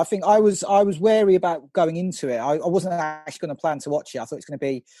liked it. I think I was wary about going into it. I wasn't actually going to plan to watch it. I thought it's going to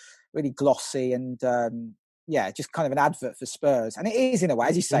be really glossy and just kind of an advert for Spurs. And it is, in a way,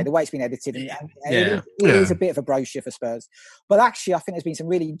 as you say, the way it's been edited. It is a bit of a brochure for Spurs. But actually, I think there's been some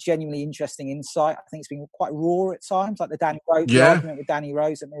really genuinely interesting insight. I think it's been quite raw at times, like the argument with Danny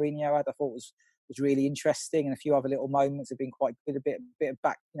Rose that Mourinho had, I thought was really interesting. And a few other little moments have been quite good. A bit of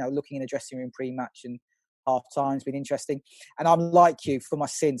back, looking in the dressing room pre-match and half time's been interesting. And I'm like you, for my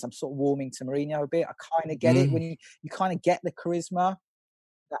sins, I'm sort of warming to Mourinho a bit. I kind of get it when you kind of get the charisma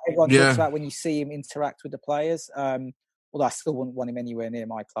that everyone talks about when you see him interact with the players. Although I still wouldn't want him anywhere near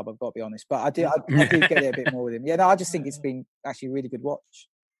my club, I've got to be honest. But I do get it a bit more with him. I just think it's been actually a really good watch.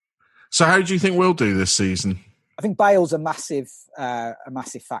 So how do you think we'll do this season? I think Bale's a massive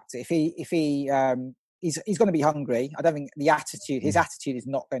factor. If he he's going to be hungry. I don't think his attitude is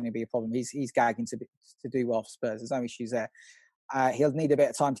not going to be a problem. He's gagging to do well for Spurs. There's no issues there. He'll need a bit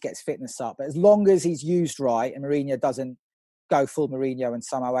of time to get his fitness up. But as long as he's used right and Mourinho doesn't go full Mourinho and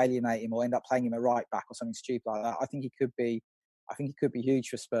somehow alienate him or end up playing him a right back or something stupid like that, I think he could be huge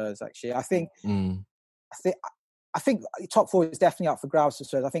for Spurs. Actually, I think top four is definitely up for grabs for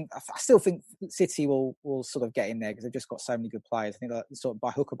Spurs. I still think City will sort of get in there because they've just got so many good players. I think that sort of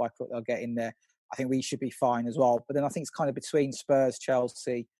by hook or by crook they'll get in there. I think we should be fine as well. But then I think it's kind of between Spurs,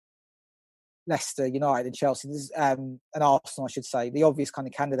 Chelsea, Leicester, United and Chelsea and Arsenal, I should say, the obvious kind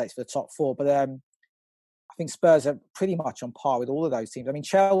of candidates for the top four. But I think Spurs are pretty much on par with all of those teams. I mean,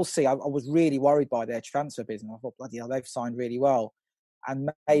 Chelsea, I was really worried by their transfer business. I thought, bloody hell, they've signed really well.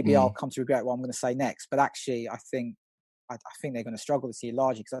 And maybe I'll come to regret what I'm going to say next. But actually, I think they're going to struggle this year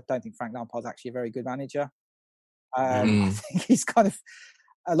largely because I don't think Frank Lampard's actually a very good manager. I think he's kind of...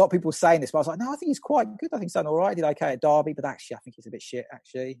 A lot of people saying this, but I was like, no, I think he's quite good. I think he's done all right. He did okay at Derby, but actually, I think he's a bit shit,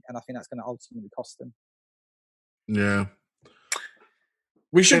 actually. And I think that's going to ultimately cost them. Yeah.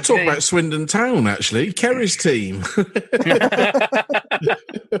 We should talk about Swindon Town, actually. Kerry's team.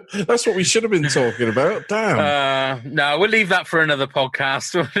 That's what we should have been talking about. Damn. No, we'll leave that for another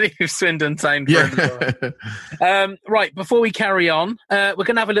podcast. We'll leave Swindon Town for another one. Right, before we carry on, we're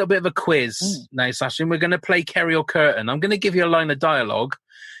going to have a little bit of a quiz now, Sashin. We're going to play Kerry or Curtin. I'm going to give you a line of dialogue.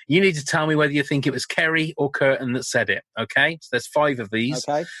 You need to tell me whether you think it was Kerry or Curtin that said it, okay? So there's 5 of these.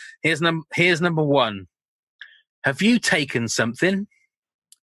 Okay. Here's number 1. Have you taken something?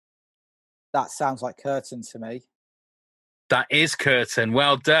 That sounds like Curtin to me. That is Curtin.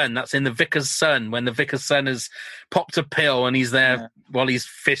 Well done. That's in the Vicar's Son, when the Vicar's Son has popped a pill and he's there while he's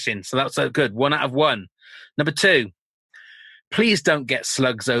fishing. So that's so good. 1 out of 1. Number 2. Please don't get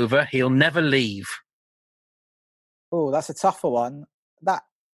slugs over. He'll never leave. Oh, that's a tougher one.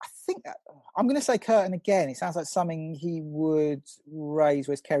 I think I'm going to say Curtin again. It sounds like something he would raise,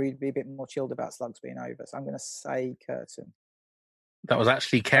 whereas Kerry would be a bit more chilled about slugs being over. So I'm going to say Curtin. That was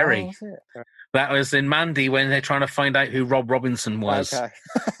actually Kerry. Oh, was it? That was in Mandy when they're trying to find out who Rob Robinson was.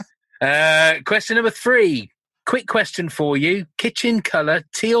 Okay. Question number 3. Quick question for you. Kitchen colour,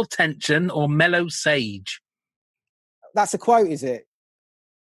 teal tension or mellow sage? That's a quote, is it?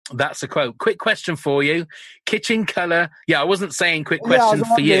 That's a quote. Quick question for you. Kitchen colour. Yeah, I wasn't saying quick questions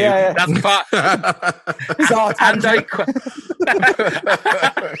for you. Yeah. That's part.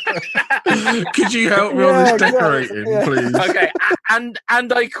 Could you help me on this decorating, please? Okay, and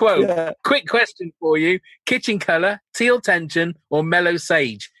I quote. Quick question for you. Kitchen colour, teal tension or mellow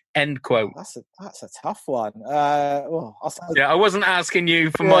sage? End quote. That's a tough one. I wasn't asking you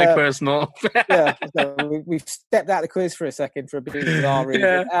for my personal. We've stepped out of the quiz for a second for a bit of our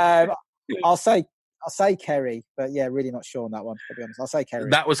reason. I'll say Kerry, but really not sure on that one, to be honest. I'll say Kerry.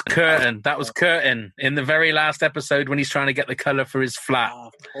 That was Curtin. That was Curtin in the very last episode when he's trying to get the colour for his flat. Oh,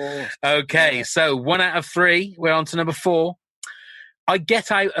 of course. Okay, so 1 out of 3. We're on to number 4. I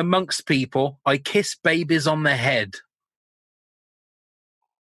get out amongst people. I kiss babies on the head.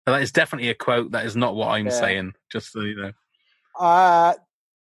 That is definitely a quote. That is not what I'm saying. Just so you know.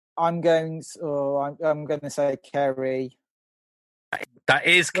 I'm going to say Kerry. That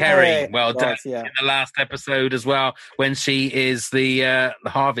is Kerry. Well done. In the last episode as well, when she is the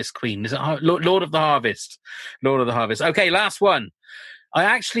Harvest Queen. Is it Lord of the Harvest? Lord of the Harvest. Okay, last one. I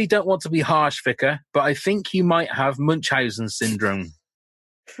actually don't want to be harsh, Vicar, but I think you might have Munchausen syndrome.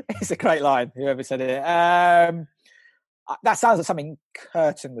 It's a great line, whoever said it. That sounds like something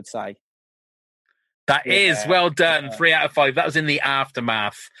Curtin would say. That is well done. 3 out of 5. That was in the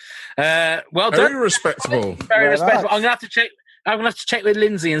aftermath. Well done. Very respectable. Very respectable. I'm going to have to check. I'm going to have to check with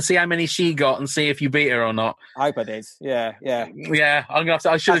Lindsay and see how many she got and see if you beat her or not. I hope I did. Yeah. Yeah, I'm going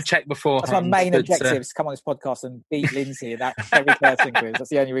to I should have checked before. That's my main objective, is to come on this podcast and beat Lindsay in that Kerry Kirsten quiz. That's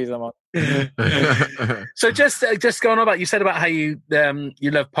the only reason I'm on. So just going on about, you said about how you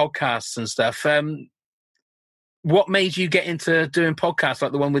love podcasts and stuff. What made you get into doing podcasts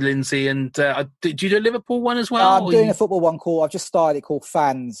like the one with Lindsay? And do you do a Liverpool one as well? I'm doing a football one I've just started it called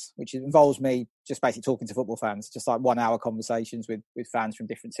Fans, which involves me just basically talking to football fans, just like 1 hour conversations with fans from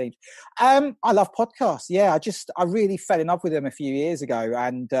different teams. I love podcasts. Yeah, I really fell in love with them a few years ago.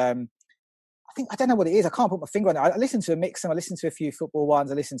 And I don't know what it is. I can't put my finger on it. I listen to a mix, and I listen to a few football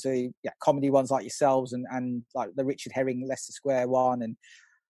ones. I listen to comedy ones like yourselves and like the Richard Herring Leicester Square one, and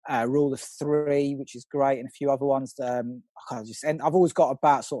Rule of Three, which is great, and a few other ones. I've always got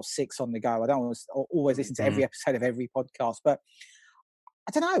about sort of 6 on the go. I don't always listen to every episode of every podcast, but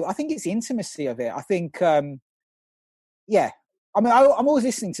I don't know. I think it's the intimacy of it. I think, I'm always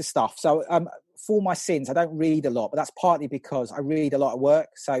listening to stuff. So for my sins, I don't read a lot, but that's partly because I read a lot of work.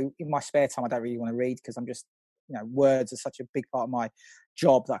 So in my spare time, I don't really want to read because I'm just, words are such a big part of my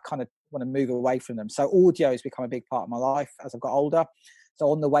job that I kind of want to move away from them. So audio has become a big part of my life as I've got older. So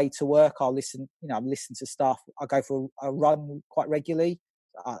on the way to work, I'll listen to stuff. I go for a run quite regularly.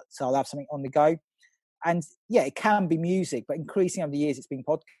 So I'll have something on the go. And yeah, it can be music, but increasingly over the years, it's been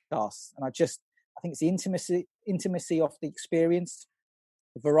podcasts. And I think it's the intimacy of the experience,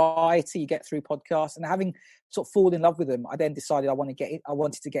 the variety you get through podcasts, and having sort of fallen in love with them, I then decided I wanted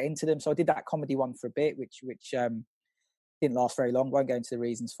to get into them. So I did that comedy one for a bit, which didn't last very long. Won't go into the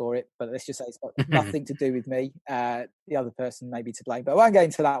reasons for it, but let's just say it's got nothing to do with me. The other person may be to blame, but I won't go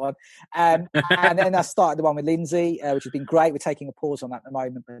into that one. And then I started the one with Lindsay, which has been great. We're taking a pause on that at the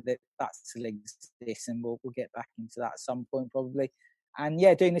moment, but that still exists, and we'll get back into that at some point probably. And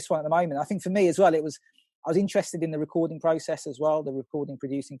yeah, doing this one at the moment. I think for me as well, I was interested in the recording process as well, the recording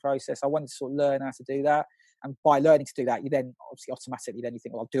producing process. I wanted to sort of learn how to do that. And by learning to do that, you then obviously automatically you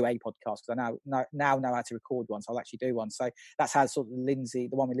think, well, I'll do a podcast because I now know how to record one, so I'll actually do one. So that's how sort of the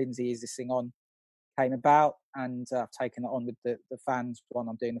one with Lindsay Is This Thing On came about, and I've taken it on with the fans one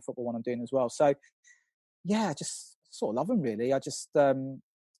I'm doing, the football one I'm doing as well. So yeah, I just sort of love them really. I just there's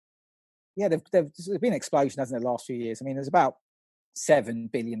been an explosion, hasn't there, the last few years. I mean, there's about 7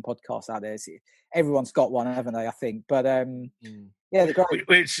 billion podcasts out there. So everyone's got one, haven't they? I think, but yeah, they're great.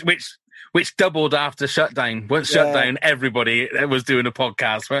 Which doubled after shutdown. Once shutdown, everybody was doing a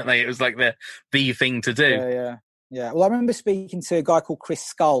podcast, weren't they? It was like the thing to do. Yeah. Well, I remember speaking to a guy called Chris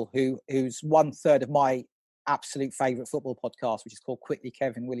Skull, who's 1/3 of my absolute favourite football podcast, which is called Quickly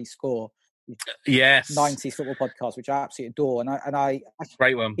Kevin Willie Score. Yes, 90s football podcast, which I absolutely adore. And I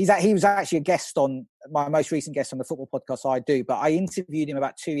great one. He was actually a guest on my most recent guest on the football podcast I do, but I interviewed him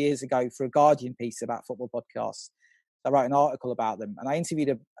about 2 years ago for a Guardian piece about football podcasts. I wrote an article about them, and I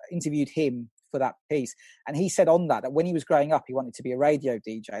interviewed him for that piece. And he said on that when he was growing up, he wanted to be a radio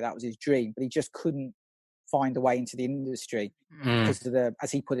DJ. That was his dream, but he just couldn't find a way into the industry because of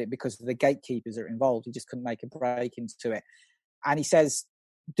as he put it, because of the gatekeepers that are involved. He just couldn't make a break into it. And he says,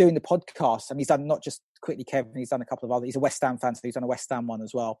 doing the podcast, and he's done not just Quickly Kevin, he's done a couple of other. He's a West Ham fan, so he's done a West Ham one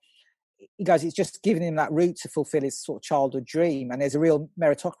as well. He goes, it's just giving him that route to fulfill his sort of childhood dream. And there's a real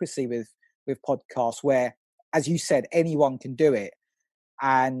meritocracy with podcasts where, as you said, anyone can do it,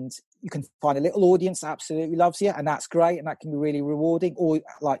 and you can find a little audience that absolutely loves you, and that's great, and that can be really rewarding. Or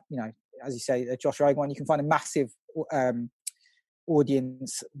like, as you say, Josh Rogan, you can find a massive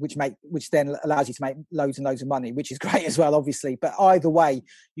audience which then allows you to make loads and loads of money, which is great as well, obviously. But either way,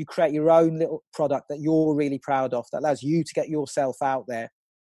 you create your own little product that you're really proud of, that allows you to get yourself out there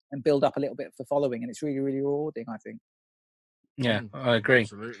and build up a little bit of the following, and it's really, really rewarding, I think. Yeah, I agree.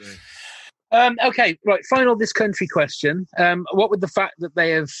 Absolutely. Okay, right. Final This Country question. What with the fact that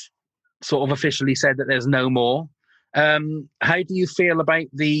they have sort of officially said that there's no more, how do you feel about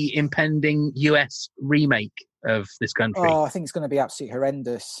the impending US remake of This Country? Oh, I think it's going to be absolutely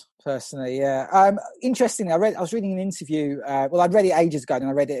horrendous, personally, yeah. Interestingly, I was reading an interview, I'd read it ages ago, and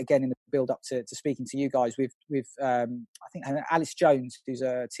I read it again in the build-up to speaking to you guys with I think Alice Jones, who's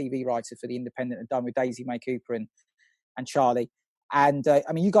a TV writer for The Independent, and done with Daisy May Cooper and Charlie. And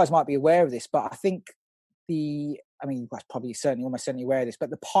you guys might be aware of this, but I think you guys probably almost certainly aware of this,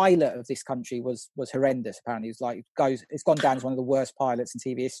 but the pilot of This Country was horrendous. Apparently, it's gone down as one of the worst pilots in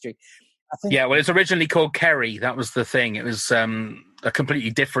TV history. I think. Yeah, well, it's originally called Kerry. That was the thing. It was a completely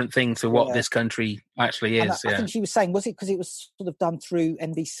different thing to what This Country actually is. I think she was saying, was it because it was sort of done through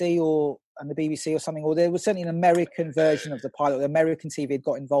NBC and the BBC or something, or there was certainly an American version of the pilot. The American TV had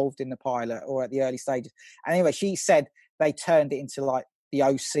got involved in the pilot or at the early stages. And anyway, she said they turned it into like the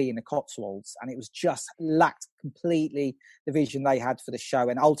OC in the Cotswolds, and it was just lacked completely the vision they had for the show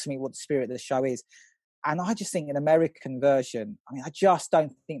and ultimately what the spirit of the show is. And I just think an American version, I mean, I just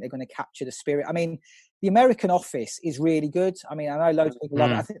don't think they're going to capture the spirit. I mean, the American Office is really good. I mean, I know loads of people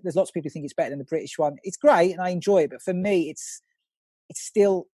love it. I think there's lots of people who think it's better than the British one. It's great and I enjoy it, but for me, it's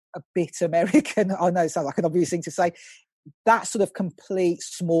still a bit American. I know it sounds like an obvious thing to say. That sort of complete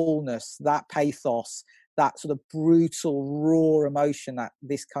smallness, that pathos, that sort of brutal, raw emotion that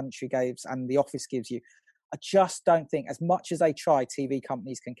this country gives and The Office gives you, I just don't think, as much as they try, TV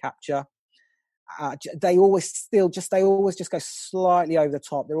companies can capture. They always just go slightly over the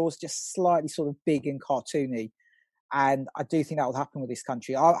top. They're always just slightly sort of big and cartoony. And I do think that will happen with this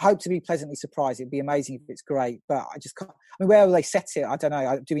country. I hope to be pleasantly surprised. It'd be amazing if it's great, but I just can't. I mean, where will they set it? I don't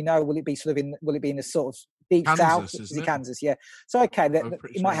know. Do we know? Will it be in the sort of deep south? Is it Kansas? Yeah. So okay,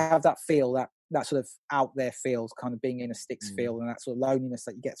 it might have that feel, that sort of out there feel, kind of being in a sticks feel, and that sort of loneliness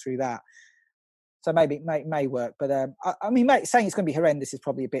that you get through that. So maybe it may work, but I mean, saying it's going to be horrendous is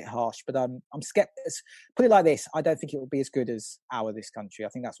probably a bit harsh. But I'm skeptical. Put it like this: I don't think it will be as good as This Country. I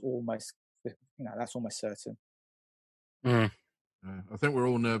think that's almost certain. I think we're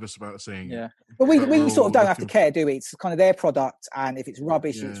all nervous about seeing it. But we sort of don't have to care, do we? It's kind of their product, and if it's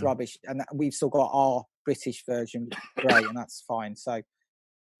rubbish, it's rubbish, and we've still got our British version, great, and that's fine. So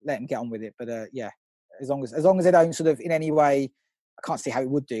let them get on with it. But as long as they don't sort of in any way. I can't see how it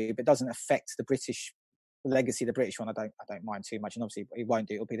would do, but it doesn't affect the British legacy, the British one. I don't mind too much, and obviously it won't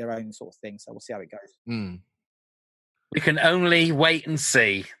do. It'll be their own sort of thing. So we'll see how it goes. We can only wait and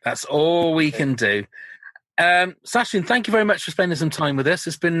see. That's all we can do. Sachin, thank you very much for spending some time with us.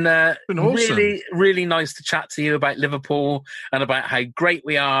 It's been awesome. Really, really nice to chat to you about Liverpool and about how great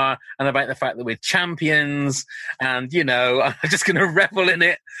we are and about the fact that we're champions. And, I'm just going to revel in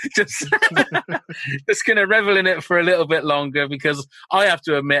it. Just going to revel in it for a little bit longer because I have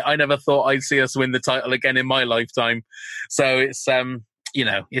to admit, I never thought I'd see us win the title again in my lifetime. So it's...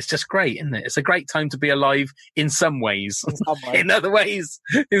 it's just great, isn't it? It's a great time to be alive in some ways. In other ways,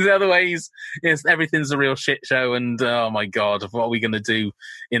 everything's a real shit show. And oh my God, what are we going to do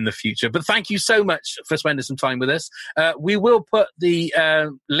in the future? But thank you so much for spending some time with us. We will put the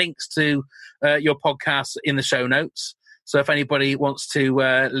links to your podcast in the show notes. So if anybody wants to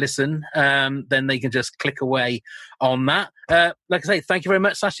listen, then they can just click away on that. Like I say, thank you very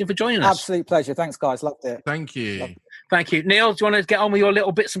much, Sachin, for joining us. Absolute pleasure. Thanks, guys. Loved it. Thank you. Thank you. Neil, do you want to get on with your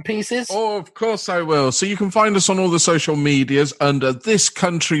little bits and pieces? Oh, of course I will. So you can find us on all the social medias under This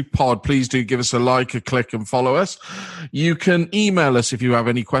Country Pod. Please do give us a like, a click, and follow us. You can email us if you have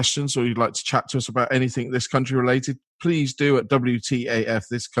any questions or you'd like to chat to us about anything This Country related. Please do at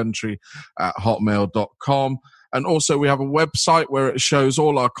WTAFthiscountry@hotmail.com. And also we have a website where it shows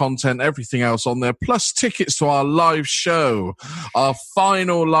all our content, everything else on there, plus tickets to our live show. Our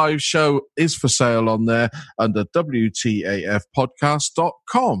final live show is for sale on there under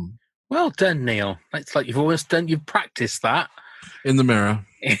WTAFpodcast.com. Well done, Neil. It's like you've practiced that. In the mirror.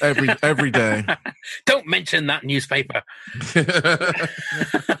 Every day. Don't mention that newspaper.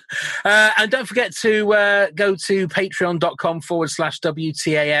 And don't forget to go to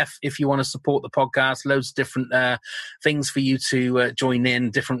patreon.com/WTAF if you want to support the podcast. Loads of different things for you to join in,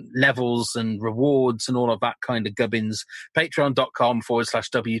 different levels and rewards and all of that kind of gubbins.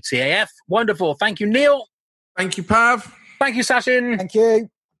 Patreon.com/WTAF. Wonderful. Thank you, Neil. Thank you, Pav. Thank you, Sachin. Thank you.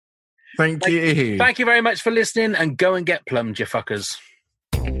 Thank you. Thank you very much for listening, and go and get plumbed, you fuckers.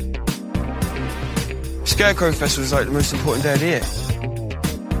 Scarecrow Festival is like the most important day of the year.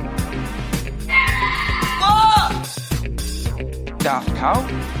 What? Daft Cow?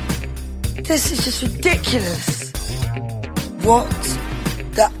 This is just ridiculous. What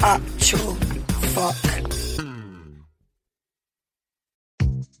the actual fuck?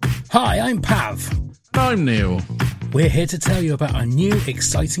 Hi, I'm Pav. I'm Neil. We're here to tell you about our new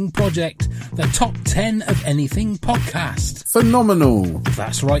exciting project, the Top 10 of Anything podcast. Phenomenal.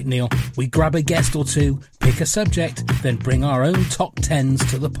 That's right, Neil. We grab a guest or two, pick a subject, then bring our own top 10s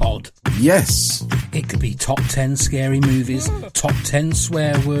to the pod. Yes. It could be top 10 scary movies, top 10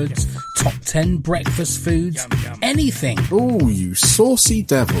 swear words, top 10 breakfast foods, anything. Oh, you saucy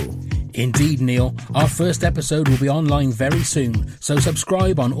devil. Indeed, Neil. Our first episode will be online very soon, so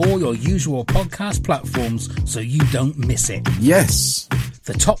subscribe on all your usual podcast platforms so you don't miss it. Yes.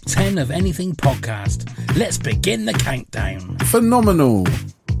 The Top 10 of Anything podcast. Let's begin the countdown. Phenomenal.